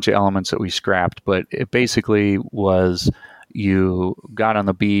a bunch of elements that we scrapped, but it basically was, you got on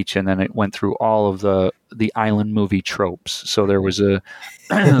the beach and then it went through all of the island movie tropes. So there was a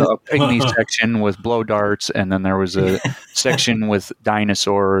pygmy section with blow darts, and then there was a section with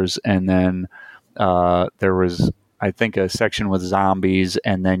dinosaurs, and then there was, I think, a section with zombies,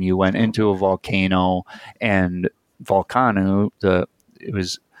 and then you went into a volcano, and Volcano,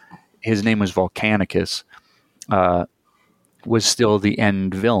 his name was Volcanicus, was still the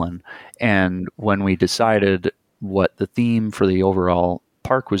end villain. And when we decided what the theme for the overall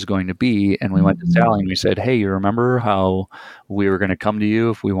park was going to be, and we went to Sally and we said, hey, you remember how we were going to come to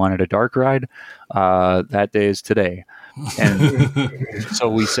you if we wanted a dark ride? That day is today. And so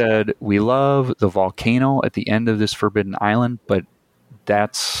we said, we love the volcano at the end of this Forbidden Island, but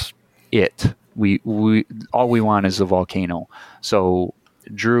that's it. We all we want is the volcano. So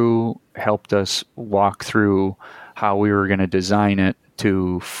Drew helped us walk through how we were going to design it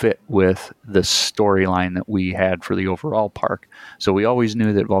to fit with the storyline that we had for the overall park. So we always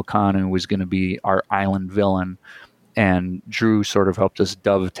knew that Volcano was going to be our island villain, and Drew sort of helped us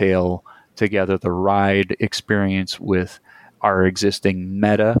dovetail together the ride experience with our existing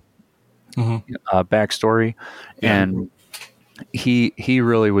meta backstory. Yeah. And he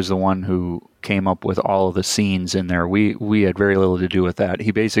really was the one who came up with all of the scenes in there. We had very little to do with that.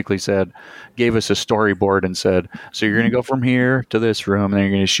 He basically gave us a storyboard and said, so you're going to go from here to this room, and then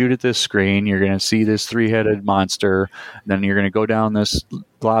you're going to shoot at this screen. You're going to see this 3-headed monster. Then you're going to go down this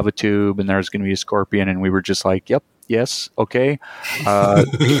lava tube, and there's going to be a scorpion. And we were just like, yep, yes, okay.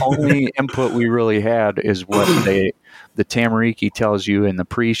 The only input we really had is what the Tamariki tells you in the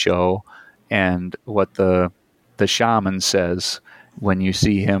pre-show, and what the shaman says when you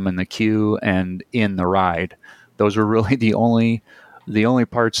see him in the queue and in the ride. Those were really the only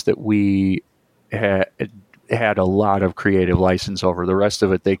parts that we had a lot of creative license over. The rest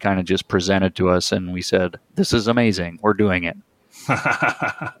of it, they kind of just presented to us, and we said, this is amazing, we're doing it.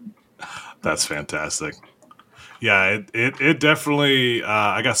 That's fantastic. Yeah, it definitely,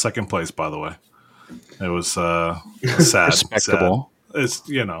 I got second place, by the way. It was sad. Respectable. Sad. It's,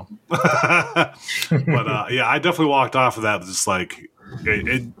 but yeah, I definitely walked off of that just like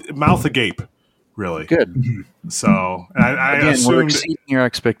mouth agape, really. Good. So I Again, assumed we're exceeding your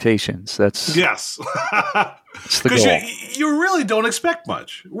expectations. That's yes, that's the because goal. you really don't expect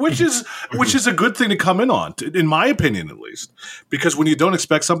much, which is a good thing to come in on, in my opinion, at least. Because when you don't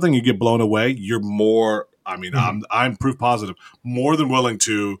expect something, you get blown away. You're more. I mean, I'm proof positive, more than willing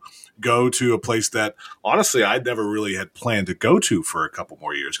to go to a place that honestly I never really had planned to go to for a couple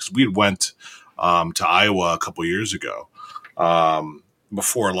more years, because we went to Iowa a couple years ago,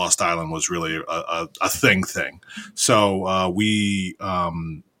 before Lost Island was really a thing. So we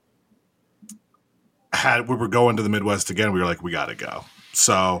were going to the Midwest again. We were like, we got to go.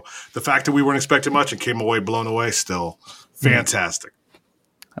 So the fact that we weren't expecting much and came away blown away, still fantastic.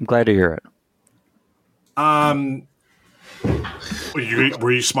 I'm glad to hear it.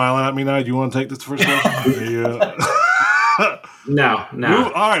 Were you smiling at me now? Do you want to take this first question? No.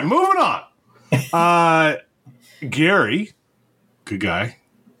 All right, moving on. Gary, good guy.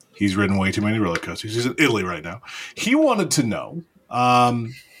 He's ridden way too many roller coasters. He's in Italy right now. He wanted to know, of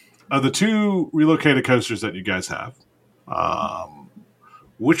the 2 relocated coasters that you guys have,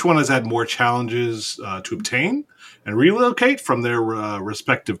 which one has had more challenges to obtain and relocate from their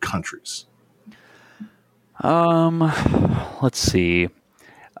respective countries? Let's see.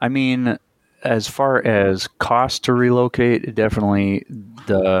 I mean, as far as cost to relocate, definitely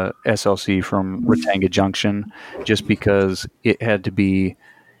the SLC from Ratanga Junction, just because it had to be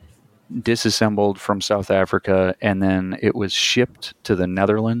disassembled from South Africa and then it was shipped to the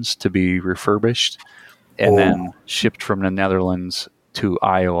Netherlands to be refurbished and then shipped from the Netherlands to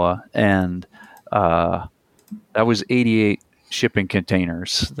Iowa. And that was 88 shipping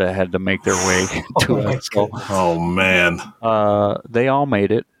containers that had to make their way to us. So, oh, man. They all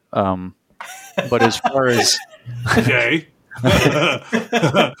made it. But as far as... Okay.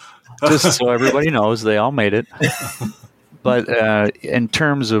 Just so everybody knows, they all made it. But in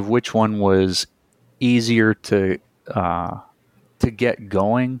terms of which one was easier to get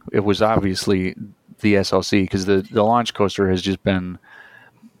going, it was obviously the SLC, because the launch coaster has just been,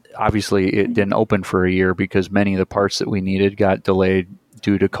 obviously it didn't open for a year because many of the parts that we needed got delayed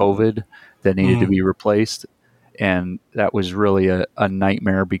due to COVID that needed to be replaced. And that was really a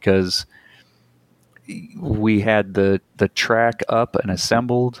nightmare because we had the track up and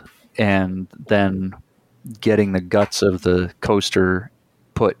assembled, and then getting the guts of the coaster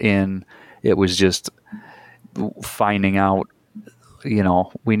put in, it was just finding out,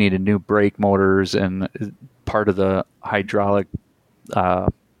 we needed new brake motors and part of the hydraulic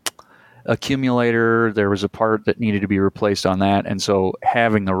accumulator. There was a part that needed to be replaced on that. And so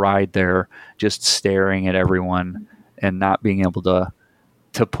having the ride there, just staring at everyone and not being able to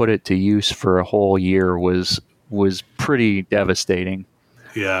put it to use for a whole year was pretty devastating.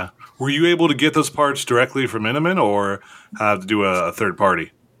 Yeah. Were you able to get those parts directly from Intamin or have to do a third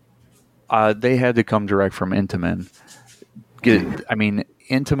party? They had to come direct from Intamin. I mean,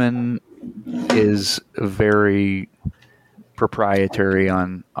 Intamin is very proprietary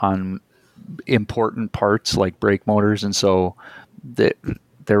on important parts like brake motors, and so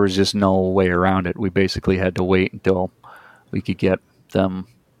there was just no way around it. We basically had to wait until we could get them.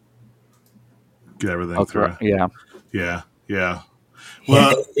 Get everything through. Yeah.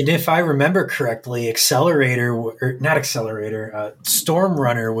 Well, and if I remember correctly, Storm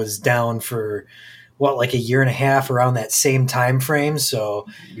Runner was down for like a year and a half around that same time frame. So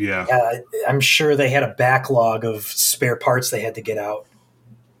yeah, I'm sure they had a backlog of spare parts they had to get out.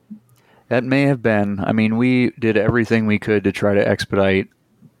 That may have been. I mean, we did everything we could to try to expedite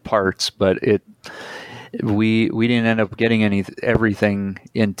parts, but we didn't end up getting everything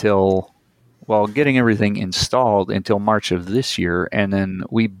getting everything installed until March of this year, and then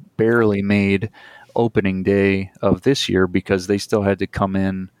we barely made opening day of this year because they still had to come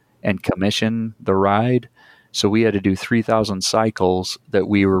in and commission the ride. So we had to do 3,000 cycles that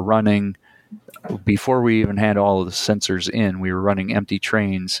we were running before we even had all of the sensors in. We were running empty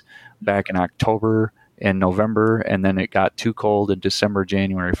trains back in October and November, and then it got too cold in December,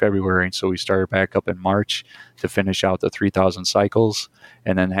 January, February, and so we started back up in March to finish out the 3,000 cycles,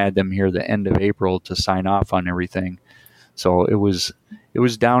 and then had them here the end of April to sign off on everything. So it was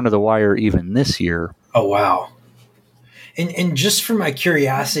down to the wire even this year. Oh, wow. And just for my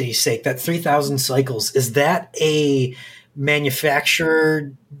curiosity's sake, that 3,000 cycles, is that a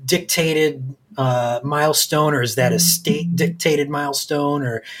manufacturer dictated milestone, or is that a state dictated milestone,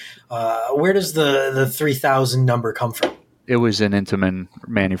 or where does the 3,000 number come from? It was an Intamin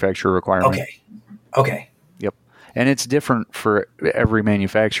manufacturer requirement. Okay. Yep. And it's different for every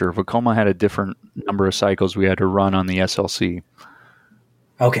manufacturer. Vekoma had a different number of cycles we had to run on the SLC.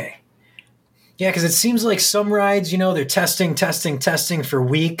 Okay. Yeah, because it seems like some rides, they're testing for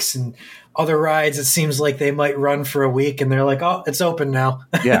weeks, and other rides, it seems like they might run for a week, and they're like, oh, it's open now.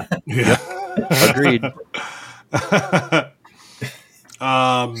 Yeah. Agreed.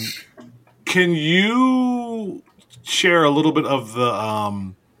 Can you share a little bit of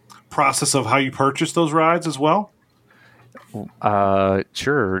the process of how you purchase those rides as well?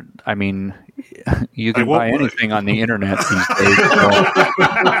 Sure. I mean, you can buy anything on the internet these days.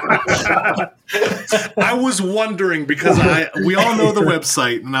 I was wondering because we all know the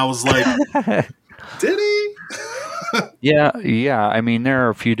website, and I was like, did he? Yeah. I mean, there are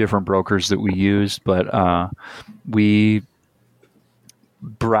a few different brokers that we used, but we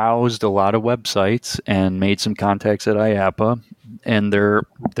browsed a lot of websites and made some contacts at IAPA, and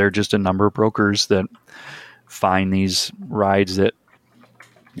they're just a number of brokers that find these rides that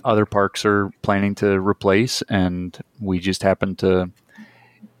other parks are planning to replace, and we just happen to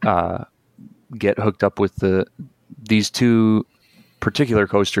get hooked up with these two particular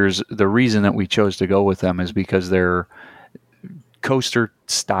coasters. The reason that we chose to go with them is because they're coaster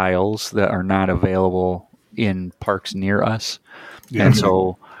styles that are not available in parks near us. Yeah. And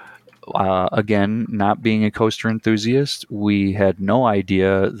so, again, not being a coaster enthusiast, we had no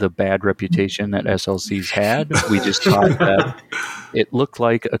idea the bad reputation that SLCs had. We just thought that it looked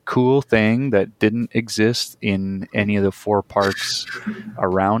like a cool thing that didn't exist in any of the 4 parks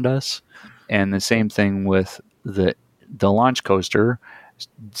around us. And the same thing with the launch coaster.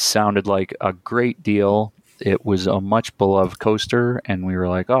 Sounded like a great deal. It was a much beloved coaster, and we were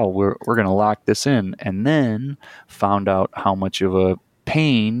like, oh, we're going to lock this in. And then found out how much of a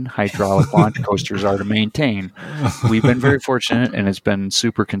pain hydraulic launch coasters are to maintain. We've been very fortunate, and it's been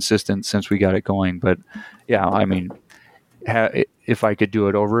super consistent since we got it going. But yeah, I mean, if I could do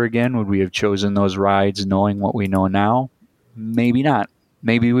it over again, would we have chosen those rides knowing what we know now? Maybe not.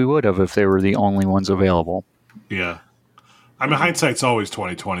 Maybe we would have if they were the only ones available. Yeah. I mean, hindsight's always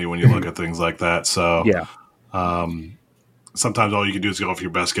 20/20 when you look at things like that. So yeah. Sometimes all you can do is go off your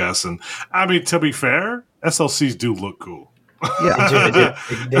best guess. And I mean, to be fair, SLCs do look cool. Yeah,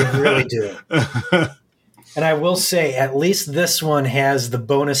 they really do. And I will say, at least this one has the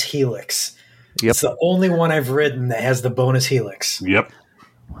bonus helix. Yep. It's the only one I've ridden that has the bonus helix. Yep.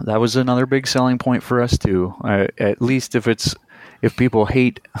 That was another big selling point for us too. At least if people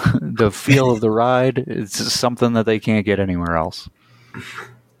hate the feel of the ride, it's something that they can't get anywhere else.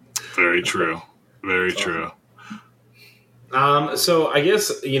 Very true. Very true. So I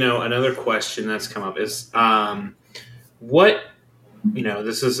guess, another question that's come up is, what,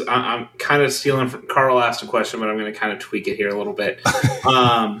 this is, I'm kind of stealing from Carl asked a question, but I'm going to kind of tweak it here a little bit.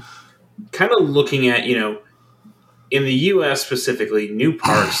 Kind of looking at, in the U.S. specifically, new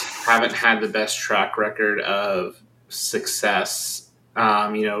parks haven't had the best track record of success,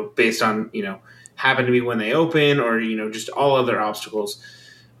 based on, happen to be when they open or, just all other obstacles.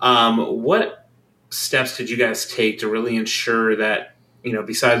 What steps did you guys take to really ensure that,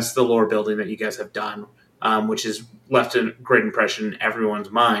 besides the lore building that you guys have done, which has left a great impression in everyone's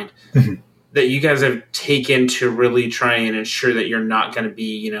mind, that you guys have taken to really try and ensure that you're not going to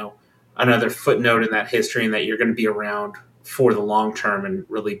be, another footnote in that history and that you're going to be around for the long term and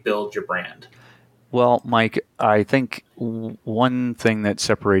really build your brand? Well, Mike, I think one thing that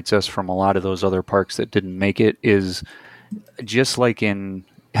separates us from a lot of those other parks that didn't make it is just like in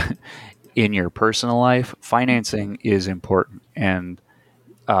your personal life, financing is important. And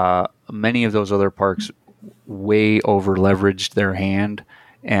many of those other parks way over leveraged their hand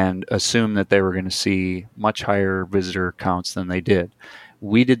and assumed that they were going to see much higher visitor counts than they did.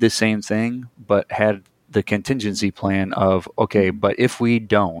 We did the same thing, but had the contingency plan of, okay, but if we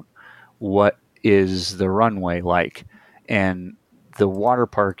don't, what is the runway like? And the water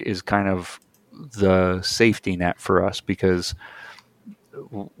park is kind of the safety net for us, because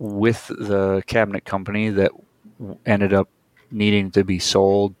with the cabinet company that ended up needing to be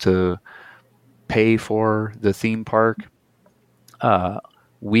sold to pay for the theme park,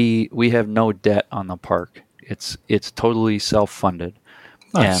 we have no debt on the park. It's totally self-funded.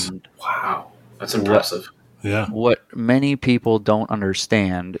 Nice. And wow, that's impressive. What many people don't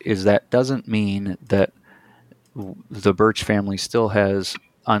understand is that doesn't mean that the Bertch family still has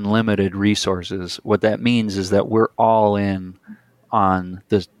unlimited resources. What that means is that we're all in on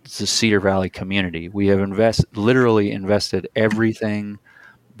the Cedar Valley community. We have literally invested everything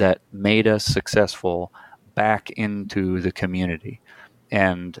that made us successful back into the community.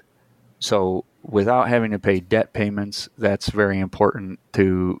 And so without having to pay debt payments, that's very important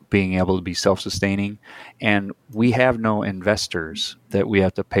to being able to be self-sustaining. And we have no investors that we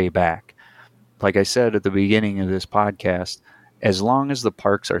have to pay back. Like I said at the beginning of this podcast, as long as the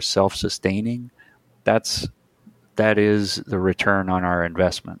parks are self-sustaining, that is the return on our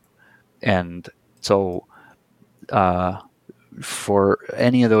investment. And so for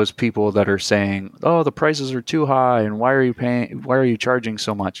any of those people that are saying, oh, the prices are too high and why are you charging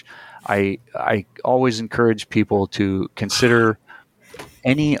so much? I always encourage people to consider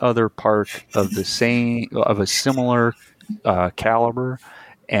any other park of a similar caliber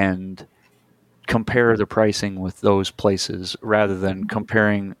and compare the pricing with those places, rather than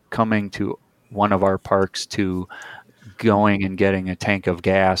coming to one of our parks to going and getting a tank of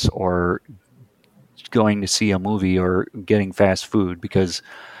gas or going to see a movie or getting fast food, because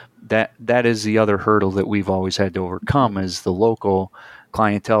that is the other hurdle that we've always had to overcome, is the local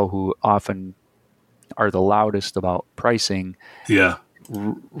clientele who often are the loudest about pricing. Yeah.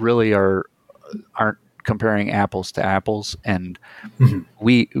 Really aren't comparing apples to apples. And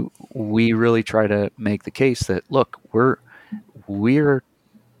we really try to make the case that, look, we're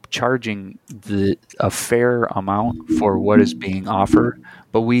charging a fair amount for what is being offered,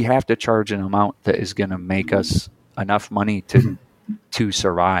 but we have to charge an amount that is going to make us enough money to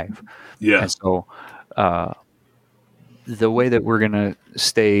survive. Yeah. And so the way that we're going to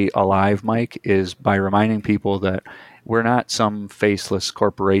stay alive, Mike, is by reminding people that we're not some faceless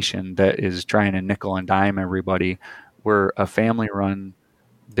corporation that is trying to nickel and dime everybody. We're a family-run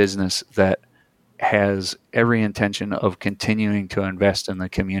business that has every intention of continuing to invest in the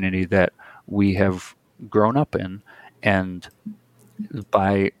community that we have grown up in, and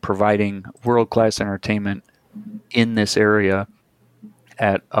by providing world-class entertainment in this area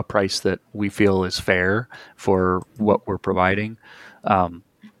at a price that we feel is fair for what we're providing,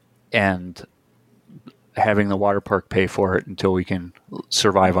 and having the water park pay for it until we can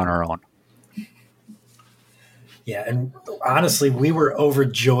survive on our own. Yeah, and honestly, we were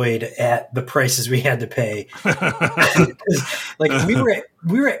overjoyed at the prices we had to pay. Like we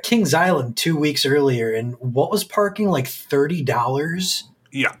were at Kings Island 2 weeks earlier, and what was parking like $30?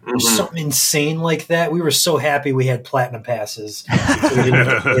 Yeah. Or something insane like that. We were so happy we had platinum passes. So we didn't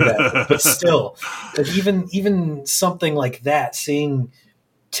have to pay that. But still, like even something like that, seeing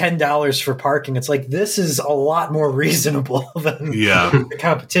 $10 for parking, it's like this is a lot more reasonable than the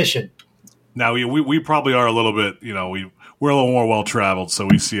competition. Now we probably are a little bit, we're a little more well traveled, so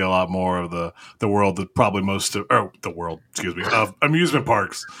we see a lot more of the world that probably of amusement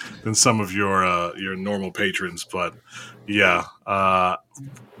parks than some of your normal patrons. But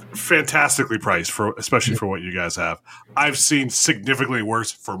fantastically priced especially for what you guys have. I've seen significantly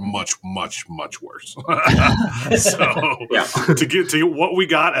worse for much, much, much worse. So to get to what we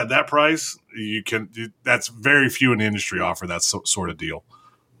got at that price, that's very few in the industry offer that sort of deal.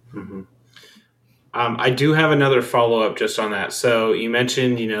 Mm-hmm. I do have another follow-up just on that. So you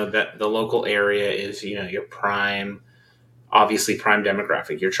mentioned, that the local area is, your prime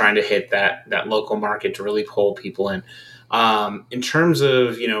demographic. You're trying to hit that local market to really pull people in. In terms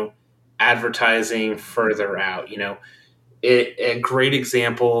of, advertising further out, a great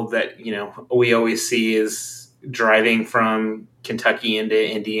example that, we always see is driving from Kentucky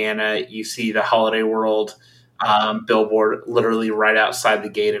into Indiana. You see the Holiday World billboard literally right outside the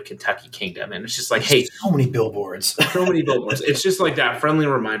gate of Kentucky Kingdom. And it's just like, hey, so many billboards. It's just like that friendly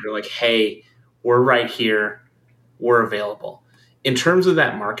reminder, like, hey, we're right here. We're available. In terms of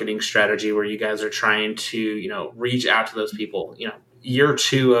that marketing strategy where you guys are trying to, reach out to those people, year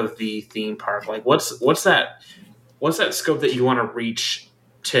 2 of the theme park, like what's that scope that you want to reach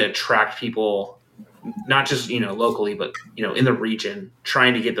to attract people, not just, locally, but, in the region,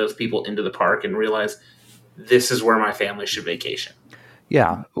 trying to get those people into the park and realize this is where my family should vacation?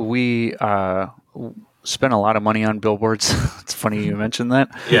 Yeah, we spent a lot of money on billboards. It's funny you mentioned that.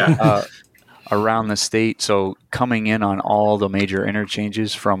 Yeah. Around the state. So coming in on all the major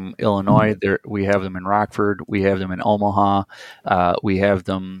interchanges from Illinois, we have them in Rockford, we have them in Omaha, we have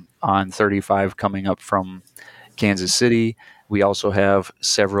them on 35 coming up from Kansas City. We also have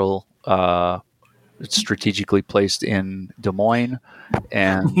several strategically placed in Des Moines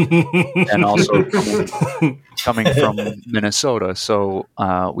and also coming from Minnesota. So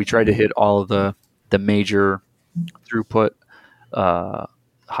we try to hit all of the major throughput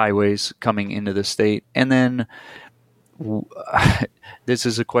highways coming into the state. And then this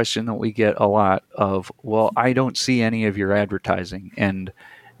is a question that we get a lot of, well, I don't see any of your advertising. And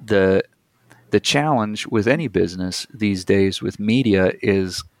the challenge with any business these days with media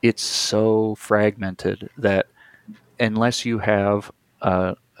is it's so fragmented that unless you have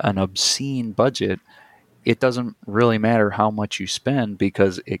an obscene budget, it doesn't really matter how much you spend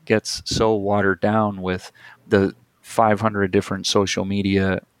because it gets so watered down with the 500 different social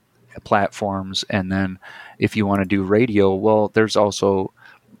media platforms. And then if you want to do radio, well, there's also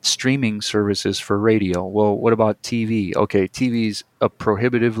streaming services for radio. Well, what about TV? Okay, TV's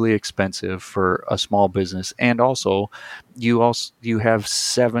prohibitively expensive for a small business. And also you have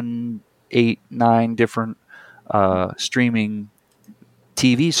 7, 8, 9 different streaming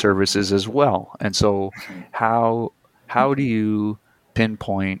TV services as well. And so how do you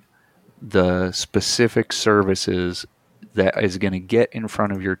pinpoint the specific services that is going to get in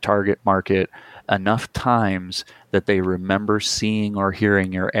front of your target market enough times that they remember seeing or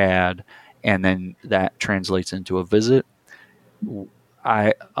hearing your ad, and then that translates into a visit?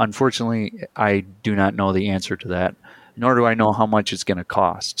 Unfortunately, I do not know the answer to that, nor do I know how much it's going to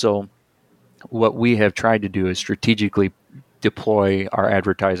cost. So what we have tried to do is strategically deploy our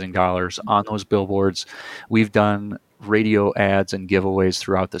advertising dollars on those billboards. We've done radio ads and giveaways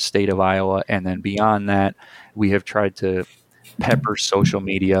throughout the state of Iowa. And then beyond that, we have tried to pepper social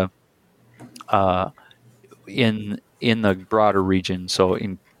media in the broader region. So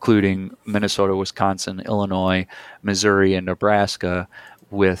including Minnesota, Wisconsin, Illinois, Missouri, and Nebraska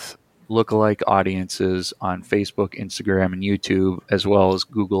with lookalike audiences on Facebook, Instagram, and YouTube, as well as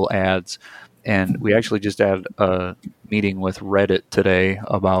Google ads. And we actually just had a meeting with Reddit today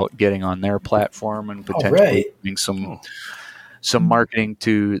about getting on their platform and potentially doing some marketing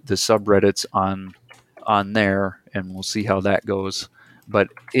to the subreddits on there, and we'll see how that goes. But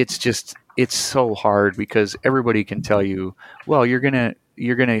it's so hard because everybody can tell you, well, you're gonna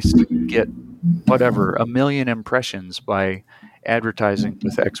get whatever 1 million impressions by advertising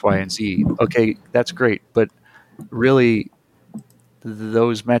with X, Y, and Z. Okay, that's great, but really,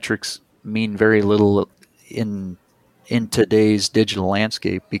 those metrics mean very little in today's digital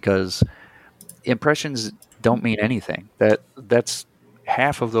landscape because impressions don't mean anything. That's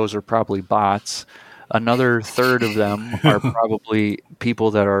half of those are probably bots. Another third of them are probably people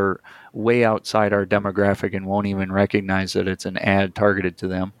that are way outside our demographic and won't even recognize that it's an ad targeted to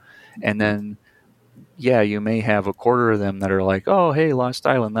them. And then, yeah, you may have a quarter of them that are like, oh, hey, Lost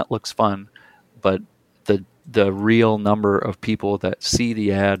Island, that looks fun. But the real number of people that see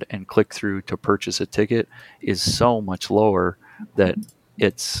the ad and click through to purchase a ticket is so much lower that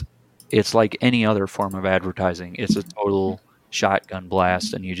it's like any other form of advertising. It's a total shotgun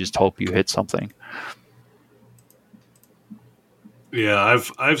blast, and you just hope you hit something. Yeah,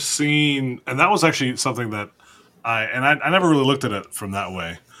 I've seen, and that was actually something that I never really looked at it from that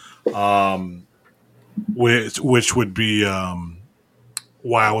way, which would be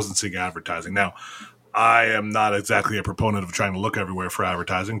why I wasn't seeing advertising. Now, I am not exactly a proponent of trying to look everywhere for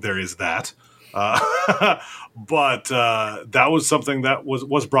advertising. There is that. But that was something that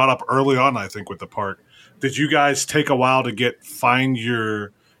was brought up early on, I think, with the park. Did you guys take a while to find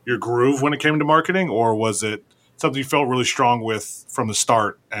your groove when it came to marketing, or was it something you felt really strong with from the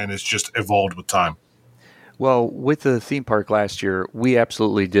start and it's just evolved with time? Well, with the theme park last year, we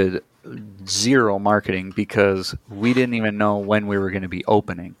absolutely did zero marketing because we didn't even know when we were going to be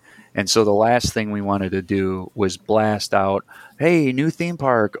opening. And so the last thing we wanted to do was blast out, hey, new theme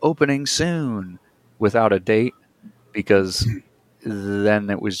park opening soon, without a date, because then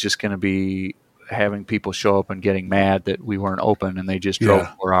it was just going to be having people show up and getting mad that we weren't open and they just drove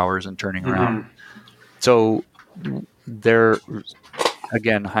 4 hours and turning around. So there,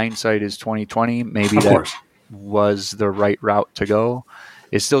 again, hindsight is 2020. Maybe that was the right route to go.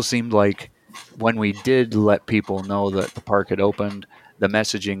 It still seemed like when we did let people know that the park had opened, the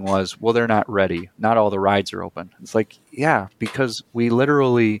messaging was, well, they're not ready. Not all the rides are open. It's like, yeah, because we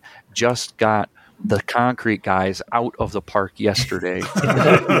literally just got the concrete guys out of the park yesterday.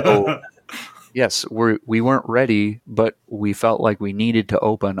 So, yes, we weren't ready, but we felt like we needed to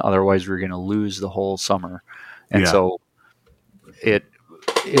open. Otherwise, we were going to lose the whole summer. And so it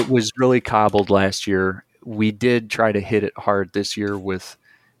was really cobbled last year. We did try to hit it hard this year with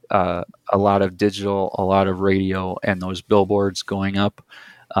a lot of digital, a lot of radio, and those billboards going up.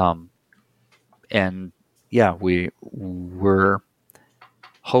 And yeah, we were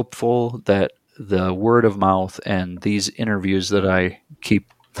hopeful that the word of mouth and these interviews that I keep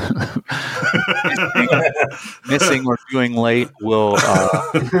missing or doing late will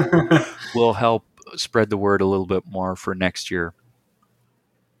help spread the word a little bit more for next year.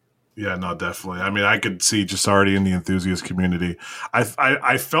 Yeah, no, definitely. I mean, I could see just already in the enthusiast community.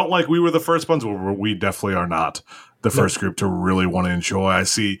 I felt like we were the first ones, but we definitely are not the first group to really want to enjoy. I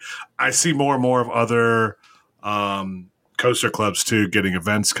see more and more of other coaster clubs too getting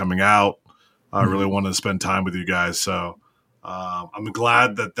events coming out. I really want to spend time with you guys, so I'm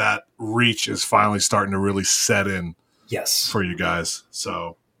glad that reach is finally starting to really set in. Yes, for you guys.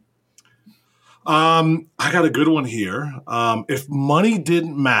 So. I got a good one here. If money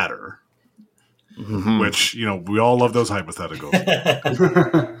didn't matter, which, we all love those hypotheticals.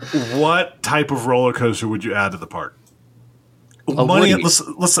 What type of roller coaster would you add to the park? Money.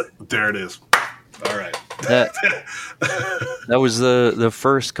 Let's there it is. All right. That was the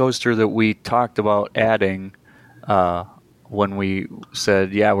first coaster that we talked about adding when we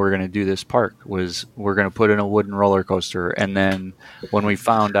said, yeah, we're going to do this park, was we're going to put in a wooden roller coaster. And then when we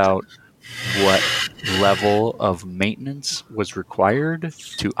found out what level of maintenance was required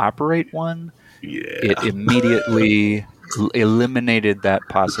to operate one, it immediately eliminated that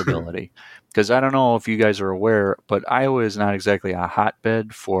possibility. Because I don't know if you guys are aware, but Iowa is not exactly a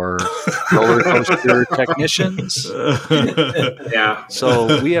hotbed for roller coaster technicians. Yeah.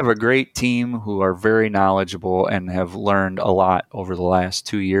 So we have a great team who are very knowledgeable and have learned a lot over the last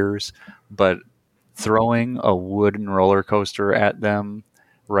 2 years. But throwing a wooden roller coaster at them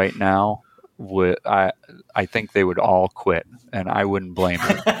right now, I think they would all quit, and I wouldn't blame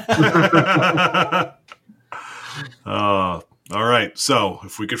them. All right. right. So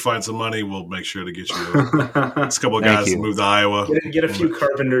if we could find some money, we'll make sure to get you a couple of guys to move to Iowa. Get a few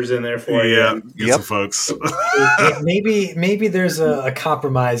carpenters in there for you. Yeah, get some folks. Maybe there's a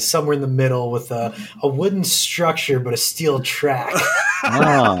compromise somewhere in the middle with a wooden structure but a steel track.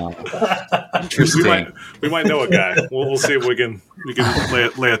 Oh, interesting. We might know a guy. We'll see if we can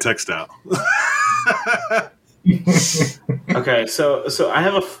lay a text out. Okay, so I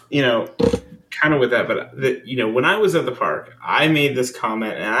have kind of with that, but when I was at the park, I made this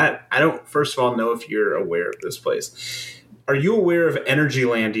comment, and I don't, first of all, know if you're aware of this place. Are you aware of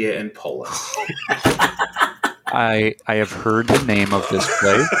Energylandia in Poland? I have heard the name of this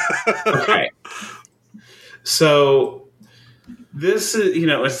place. Okay. So this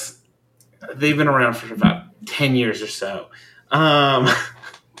is, they've been around for about 10 years or so.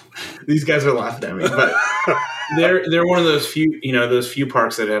 These guys are laughing at me, but they're one of those few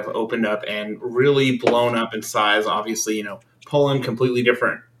parks that have opened up and really blown up in size. Obviously, Poland, completely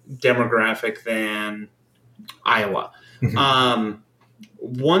different demographic than Iowa.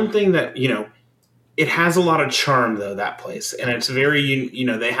 One thing that, it has a lot of charm though, that place, and it's very,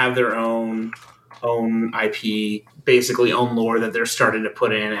 they have their own IP, basically own lore that they're starting to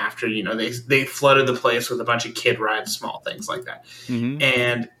put in after, they flooded the place with a bunch of kid rides, small things like that. Mm-hmm.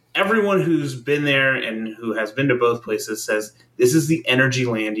 And everyone who's been there and who has been to both places says this is the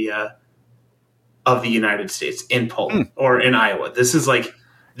Energylandia of the United States in Poland or in Iowa. This is like,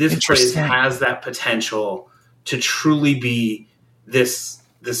 this place has that potential to truly be this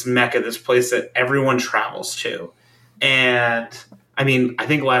mecca, this place that everyone travels to. And I mean, I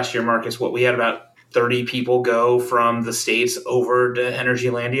think last year, Marcus, we had about 30 people go from the States over to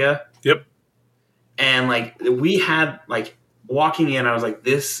Energylandia. Yep. And we had walking in, I was like,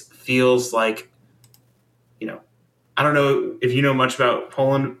 this feels like, I don't know if you know much about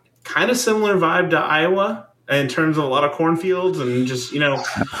Poland, kind of similar vibe to Iowa in terms of a lot of cornfields and just,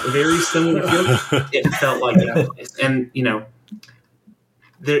 very similar feel. It felt like that place. And,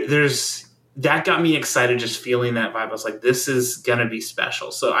 there's that got me excited just feeling that vibe. I was like, this is going to be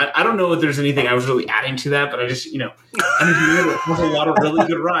special. So I don't know if there's anything I was really adding to that, but I just, Energylandia has a lot of really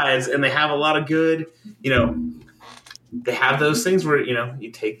good rides, and they have a lot of good, they have those things where,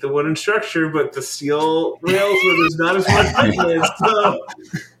 you take the wooden structure, but the steel rails where there's not as much tightness. So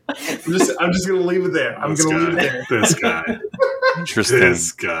I'm just going to leave it there. I'm going to leave it there. This guy. Interesting.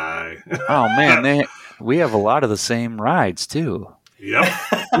 This guy. Oh, man. We have a lot of the same rides, too. Yep.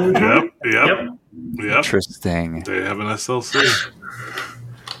 Interesting. They have an SLC.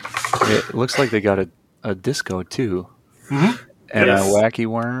 It looks like they got a disco, too. Mm-hmm. And a wacky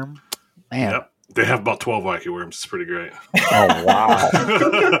worm. Man. Yep. They have about 12 wacky worms. It's pretty great. Oh, wow.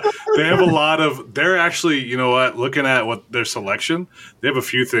 They have a lot of – they're actually, you know what, looking at their selection, they have a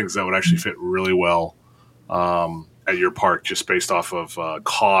few things that would actually fit really well at your park just based off of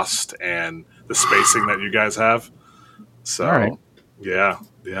cost and the spacing that you guys have. So, all right. Yeah.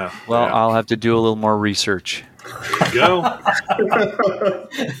 Well, I'll have to do a little more research. There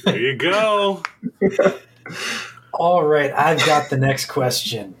you go. All right, I've got the next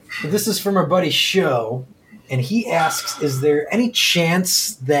question. This is from our buddy Show, and he asks, is there any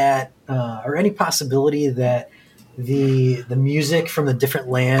chance that, or any possibility that the music from the different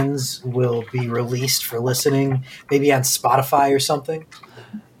lands will be released for listening, maybe on Spotify or something?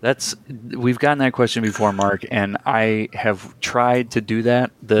 We've gotten that question before, Mark, and I have tried to do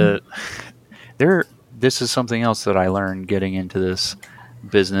that. This is something else that I learned getting into this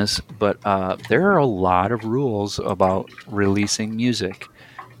business, but there are a lot of rules about releasing music,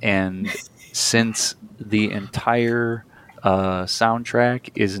 and since the entire soundtrack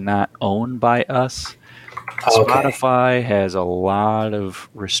is not owned by us, Spotify has a lot of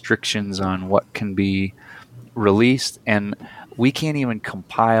restrictions on what can be released, and we can't even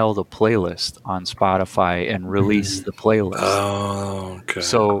compile the playlist on Spotify and release the playlist. Oh, okay.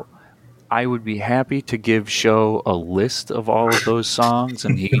 So I would be happy to give Show a list of all of those songs,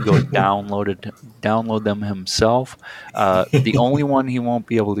 and he can go download them himself. The only one he won't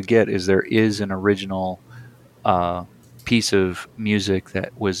be able to get is there is an original piece of music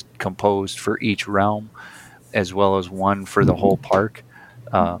that was composed for each realm, as well as one for the whole park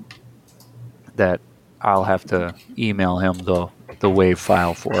that I'll have to email him the WAV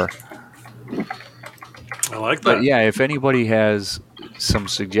file for. I like that. But yeah, if anybody has some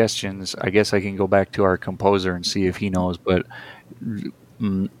suggestions, I guess I can go back to our composer and see if he knows. But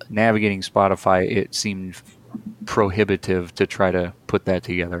navigating Spotify, it seemed prohibitive to try to put that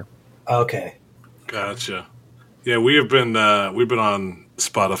together. Okay. Gotcha. Yeah, we've been on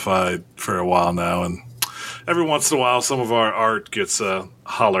Spotify for a while now, and every once in a while, some of our art gets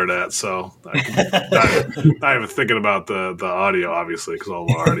hollered at. So not even thinking about the audio, obviously, because all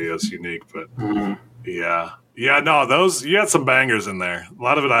of our audio is unique. But yeah, no, those you had some bangers in there. A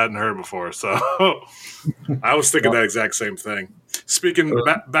lot of it I hadn't heard before, so I was thinking that exact same thing. Speaking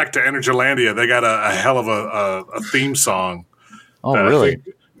back to Energylandia, they got a hell of a theme song. Oh, really?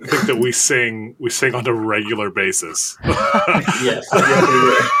 I think that we sing on a regular basis. Yes.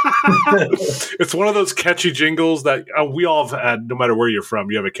 It's one of those catchy jingles that we all have had. No matter where you're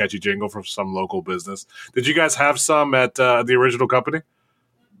from, you have a catchy jingle from some local business. Did you guys have some at the original company?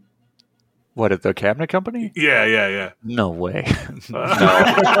 What, at the cabinet company? Yeah. No way. No.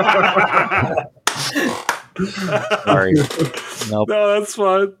 Sorry. Nope. No, that's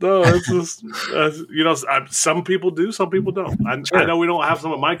fine. No, it's just some people do, some people don't. I know we don't have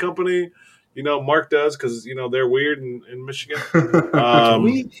some at my company. Mark does because they're weird in Michigan. No,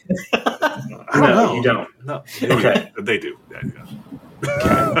 you don't. No, Okay. they do.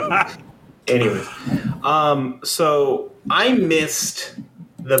 Okay. Anyways, so I missed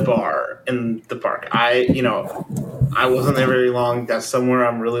the bar in the park. I wasn't there very long. That's somewhere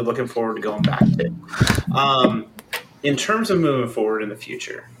I'm really looking forward to going back to. In terms of moving forward in the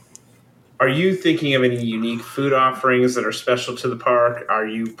future, are you thinking of any unique food offerings that are special to the park? Are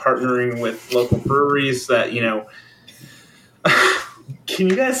you partnering with local breweries that, can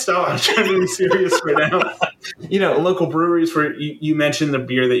you guys stop? I'm trying to be serious right now. Local breweries where you mentioned the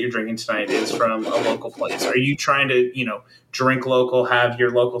beer that you're drinking tonight is from a local place. Are you trying to, drink local, have your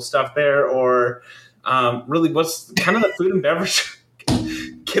local stuff there? Or really, what's kind of the food and beverage?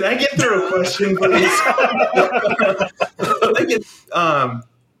 Can I get through a question, please?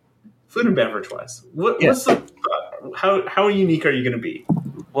 Food and beverage wise, what's the how unique are you going to be?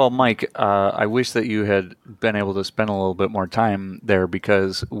 Well, Mike, I wish that you had been able to spend a little bit more time there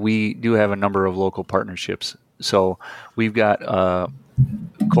because we do have a number of local partnerships. So we've got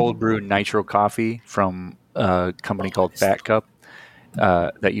cold brew nitro coffee from a company called Fat Cup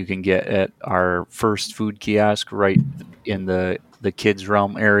that you can get at our first food kiosk right in the kids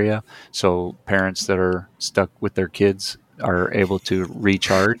realm area. So parents that are stuck with their kids are able to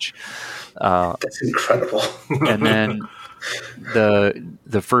recharge. That's incredible. And then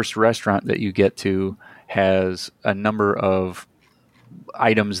the first restaurant that you get to has a number of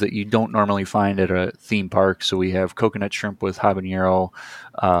items that you don't normally find at a theme park. So we have coconut shrimp with habanero,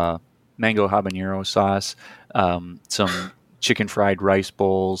 mango habanero sauce, some chicken fried rice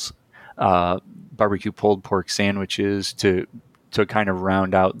bowls, barbecue pulled pork sandwiches to kind of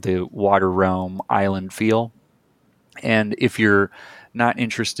round out the water realm island feel. And if you're not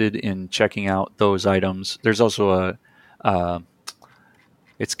interested in checking out those items, there's also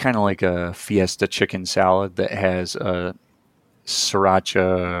it's kind of like a fiesta chicken salad that has a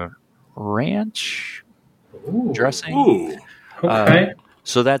sriracha ranch dressing. Ooh. Okay.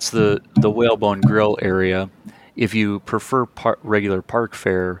 So that's the Whalebone Grill area. If you prefer regular park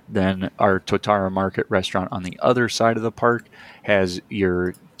fare, then our Totara Market restaurant on the other side of the park has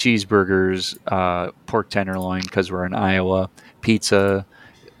your cheeseburgers, pork tenderloin, because we're in Iowa, pizza.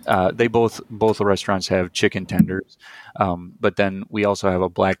 They both the restaurants have chicken tenders, but then we also have a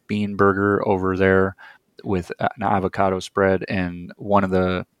black bean burger over there with an avocado spread, and one of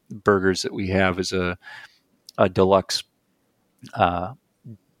the burgers that we have is a deluxe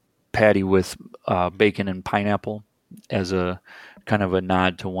patty with bacon and pineapple as a kind of a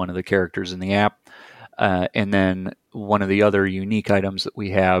nod to one of the characters in the app. And then one of the other unique items that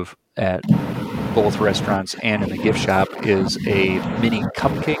we have at both restaurants and in the gift shop is a mini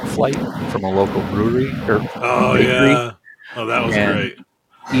cupcake flight from a local brewery or bakery. Yeah. Oh, that was great.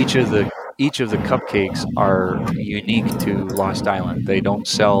 Each of the cupcakes are unique to Lost Island. They don't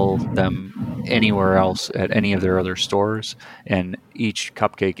sell them anywhere else at any of their other stores, and each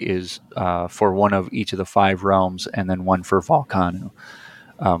cupcake is for one of each of the 5 realms, and then one for Volcano.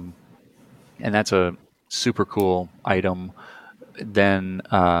 And that's a super cool item. Then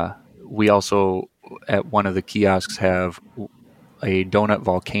we also at one of the kiosks have a donut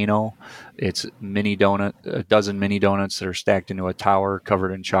volcano. It's a dozen mini donuts that are stacked into a tower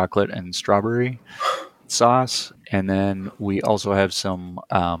covered in chocolate and strawberry sauce. And then we also have some,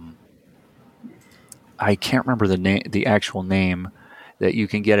 I can't remember the actual name that you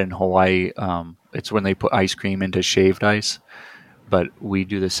can get in Hawaii. It's when they put ice cream into shaved ice. But we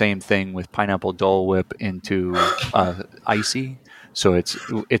do the same thing with pineapple Dole Whip into icy. So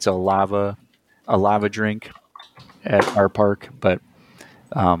it's a lava drink at our park. But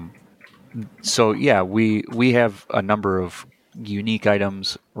so yeah, we have a number of unique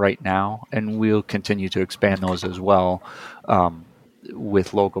items right now, and we'll continue to expand those as well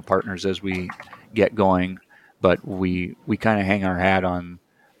with local partners as we get going. but we kind of hang our hat on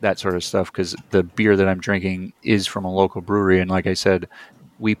that sort of stuff because the beer that I'm drinking is from a local brewery, and like I said,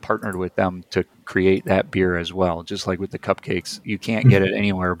 we partnered with them to create that beer as well. Just like with the cupcakes, you can't get it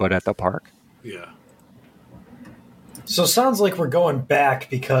anywhere but at the park. Yeah. So it sounds like we're going back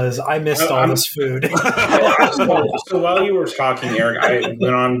because I missed all this food. So while you were talking, Eric, I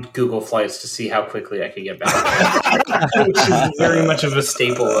went on Google Flights to see how quickly I could get back, which is very much of a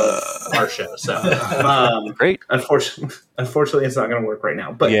staple of our show. So Great. Unfortunately, it's not going to work right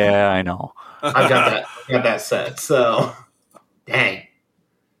now. But Yeah, I know. I've got that set. So, dang,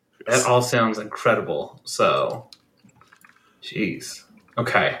 that all sounds incredible. So, jeez.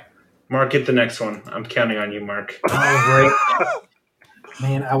 Okay. Mark, get the next one. I'm counting on you, Mark. All right.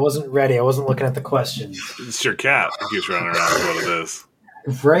 Man, I wasn't ready. I wasn't looking at the questions. It's your cat. He keeps running around is what it is.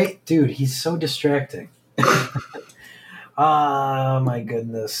 Right? Dude, he's so distracting. My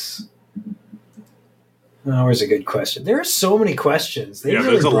goodness. Oh, where's a good question? There are so many questions. They really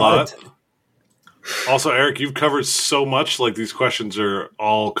there's a brought lot. Also, Eric, you've covered so much. Like, these questions are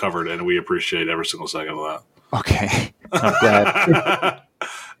all covered, and we appreciate every single second of Okay. I'm glad.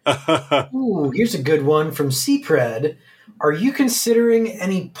 that. Ooh, here's a good one from CPred. Are you considering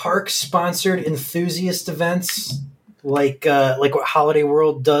any park-sponsored enthusiast events like what Holiday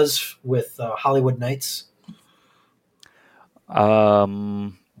World does with Hollywood Nights?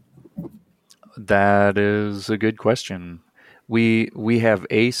 That is a good question. We have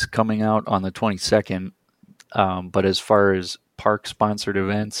Ace coming out on the 22nd, but as far as park-sponsored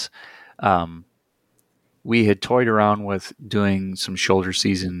events, we had toyed around with doing some shoulder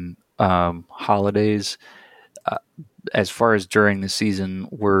season holidays. As far as during the season,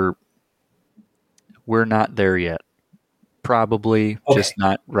 we're not there yet. Probably just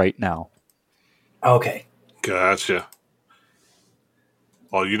not right now. Okay. Gotcha.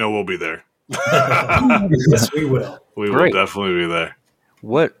 Well, we'll be there. Yes, we will. We will Great. definitely be there.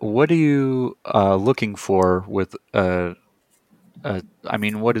 What are you looking for with? What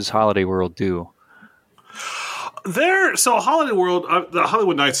does Holiday World do? So Holiday World, the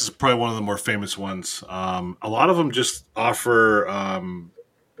Hollywood Nights is probably one of the more famous ones. A lot of them just offer,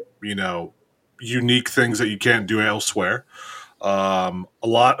 unique things that you can't do elsewhere. A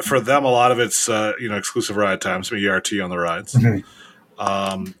lot of it's exclusive ride times, some ERT on the rides.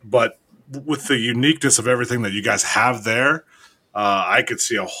 Mm-hmm. But with the uniqueness of everything that you guys have there, I could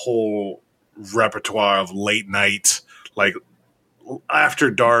see a whole repertoire of late night, like after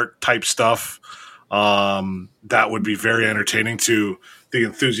dark type stuff. That would be very entertaining to the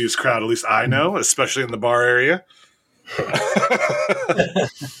enthusiast crowd. At least I know, especially in the bar area.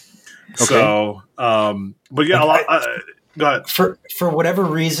 So, but yeah, a lot. Go ahead. For whatever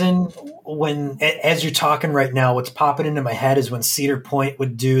reason, as you're talking right now, what's popping into my head is when Cedar Point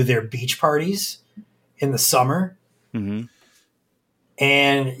would do their beach parties in the summer. Mm-hmm.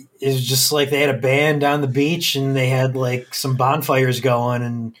 And it was just like they had a band on the beach and they had like some bonfires going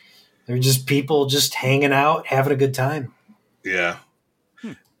and there were just people just hanging out, having a good time. Yeah.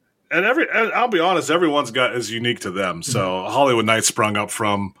 And I'll be honest, everyone's is unique to them. So Hollywood Nights sprung up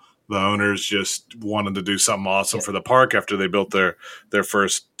from the owners just wanted to do something awesome for the park after they built their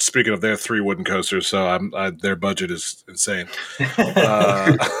first. Speaking of, they have 3 wooden coasters, so their budget is insane.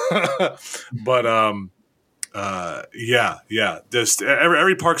 Just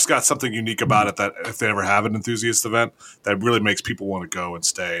every park's got something unique about it that if they ever have an enthusiast event, that really makes people want to go and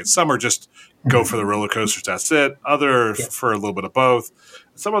stay. And some are just go for the roller coasters. That's it. Other for a little bit of both.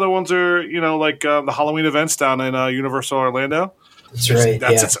 Some other ones are like the Halloween events down in Universal Orlando. That's right.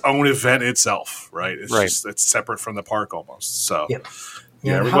 That's its own event itself, right? It's separate from the park almost. So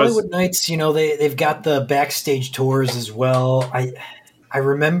yeah, Hollywood Nights, they've got the backstage tours as well. I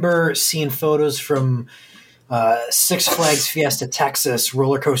remember seeing photos from Six Flags Fiesta Texas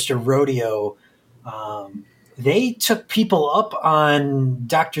Roller Coaster Rodeo. They took people up on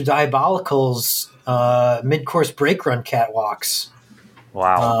Dr. Diabolical's mid-course brake run catwalks.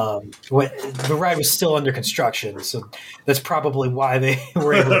 Wow. The ride was still under construction, so that's probably why they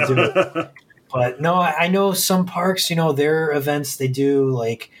were able to do it. But no, I know some parks, their events, they do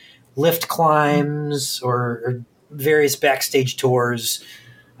like lift climbs or various backstage tours.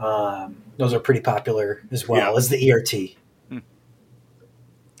 Those are pretty popular as well as the ERT.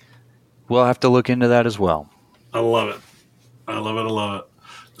 We'll have to look into that as well. I love it.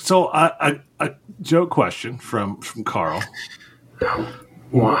 So a joke question from Carl.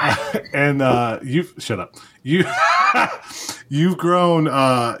 Why? And shut up. You've grown.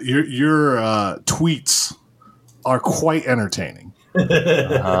 Your tweets are quite entertaining. Okay.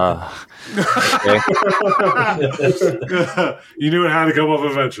 You knew it had to come up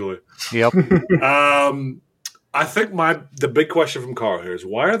eventually. Yep. I think the big question from Carl here is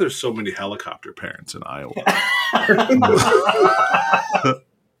why are there so many helicopter parents in Iowa?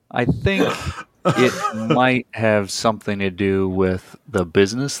 I think it might have something to do with the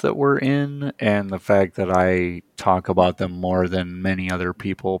business that we're in and the fact that I talk about them more than many other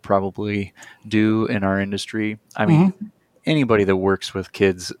people probably do in our industry. I mean, anybody that works with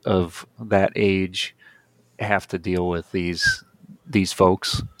kids of that age have to deal with these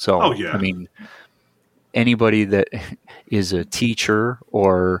folks. So, Oh, yeah. I mean, anybody that is a teacher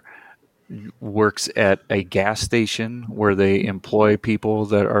or works at a gas station where they employ people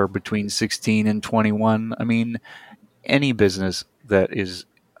that are between 16 and 21. I mean, any business that is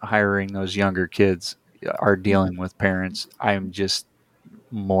hiring those younger kids are dealing with parents. I'm just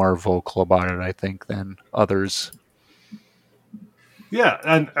more vocal about it, I think, than others. Yeah,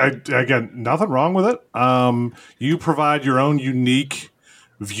 and again, nothing wrong with it. You provide your own unique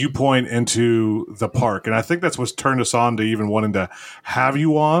viewpoint into the park, and I think that's what's turned us on to even wanting to have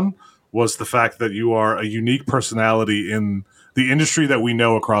you on was the fact that you are a unique personality in the industry that we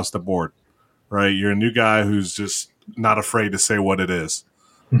know across the board. Right, you're a new guy who's just not afraid to say what it is.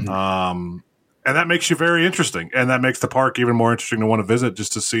 And that makes you very interesting, and that makes the park even more interesting to want to visit,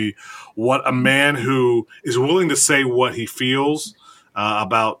 just to see what a man who is willing to say what he feels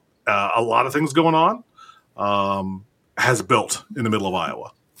about a lot of things going on has built in the middle of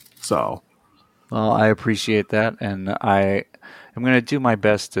Iowa. So, well, I appreciate that, and I'm going to do my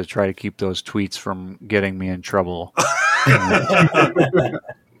best to try to keep those tweets from getting me in trouble.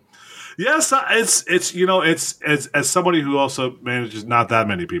 Yes, it's as somebody who also manages not that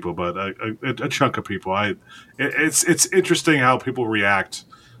many people, but a chunk of people. It's interesting how people react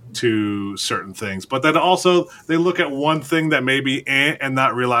to certain things, but then also they look at one thing that may be and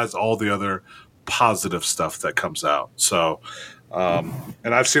not realize all the other positive stuff that comes out. So,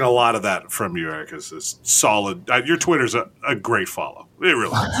 and I've seen a lot of that from you, Eric. It's solid. Your Twitter's a great follow. It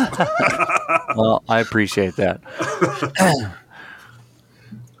really is. Well, I appreciate that.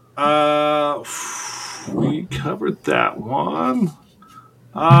 We covered that one.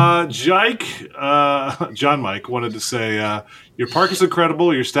 John Mike wanted to say, your park is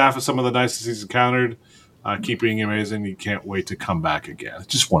incredible. Your staff is some of the nicest he's encountered. Keep being amazing. You can't wait to come back again.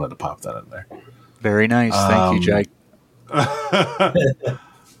 Just wanted to pop that in there. Very nice. Thank you, Jake.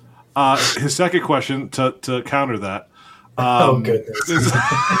 His second question to counter that. Oh, goodness.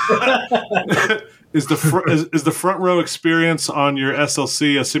 Is the front row experience on your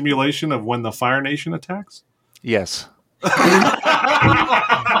SLC a simulation of when the Fire Nation attacks? Yes.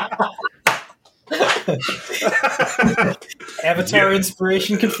 Avatar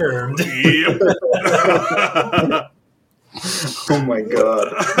inspiration confirmed. Yep. Oh my god!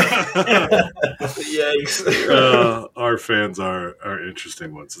 Yikes! Our fans are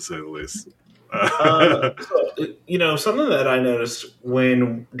interesting ones, to say the least. Something that I noticed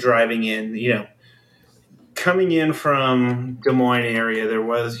when driving in, coming in from Des Moines area,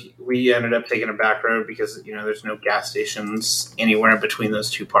 we ended up taking a back road because there's no gas stations anywhere in between those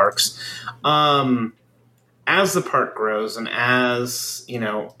two parks. As the park grows and as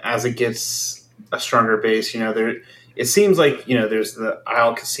it gets a stronger base, it seems like there's the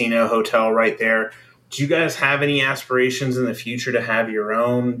Isle Casino Hotel right there. Do you guys have any aspirations in the future to have your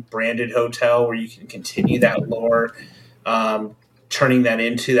own branded hotel where you can continue that lore, turning that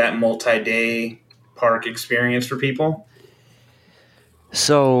into that multi-day park experience for people?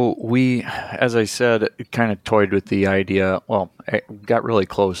 So we, as I said, kind of toyed with the idea. Well, I got really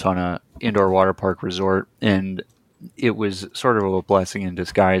close on a indoor water park resort, and it was sort of a blessing in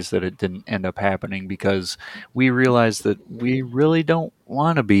disguise that it didn't end up happening because we realized that we really don't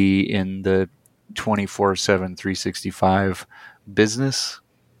want to be in the 24/7, 365 business.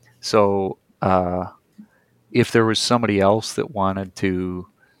 So if there was somebody else that wanted to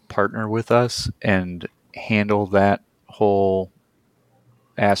partner with us and handle that whole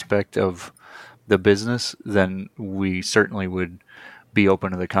aspect of the business, then we certainly would be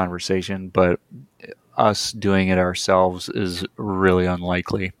open to the conversation. But us doing it ourselves is really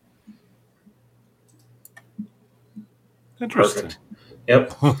unlikely. Interesting. Perfect.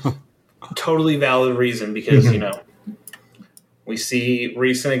 Yep. Totally valid reason because, we see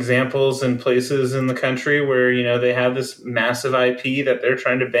recent examples in places in the country where, they have this massive IP that they're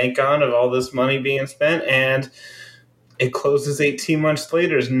trying to bank on of all this money being spent, and it closes 18 months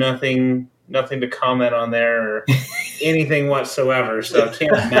later. There's nothing to comment on there or anything whatsoever. So I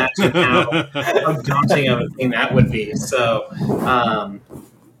can't imagine how daunting of a thing that would be. So,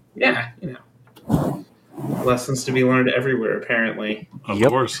 lessons to be learned everywhere, apparently. Of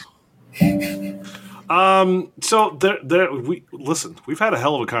course. So we've had a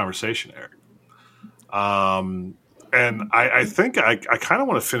hell of a conversation, Eric. And I think I kind of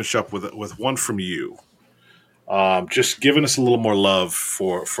want to finish up with one from you. Just giving us a little more love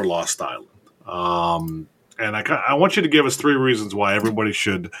for Lost Island. And I want you to give us 3 reasons why everybody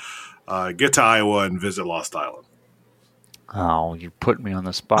should get to Iowa and visit Lost Island. Oh, you put me on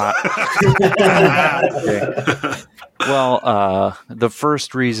the spot. Okay. Well, the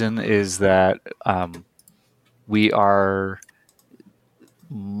first reason is that we are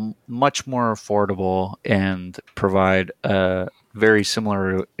much more affordable and provide a very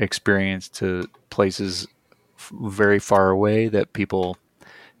similar experience to places very far away that people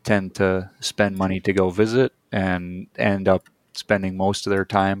tend to spend money to go visit and end up spending most of their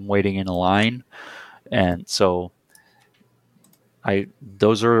time waiting in a line. And so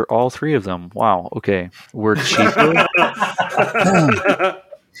those are all 3 of them. Wow. Okay. We're cheaper,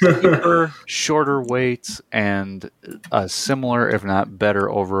 shorter waits, and a similar, if not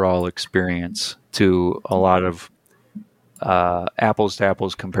better, overall experience to a lot of apples to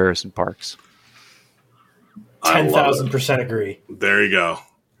apples comparison parks. 10,000% agree. There you go.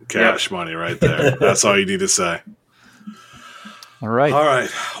 Cash money right there. That's all you need to say. All right. All right.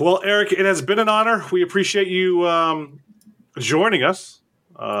 Well, Eric, it has been an honor. We appreciate you joining us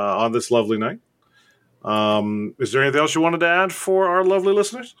on this lovely night. Is there anything else you wanted to add for our lovely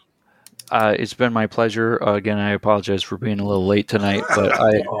listeners? It's been my pleasure. Again, I apologize for being a little late tonight, but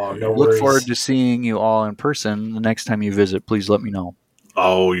I look forward to seeing you all in person. The next time you visit, please let me know.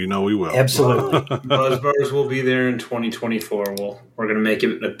 Oh, we will. Absolutely. Buzzbars will be there in 2024. We're going to make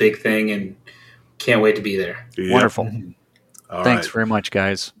it a big thing and can't wait to be there. Yep. Wonderful. All Thanks right. very much,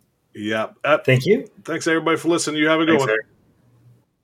 guys. Yeah. Thank you. Thanks, everybody, for listening. You have a good one. Eric.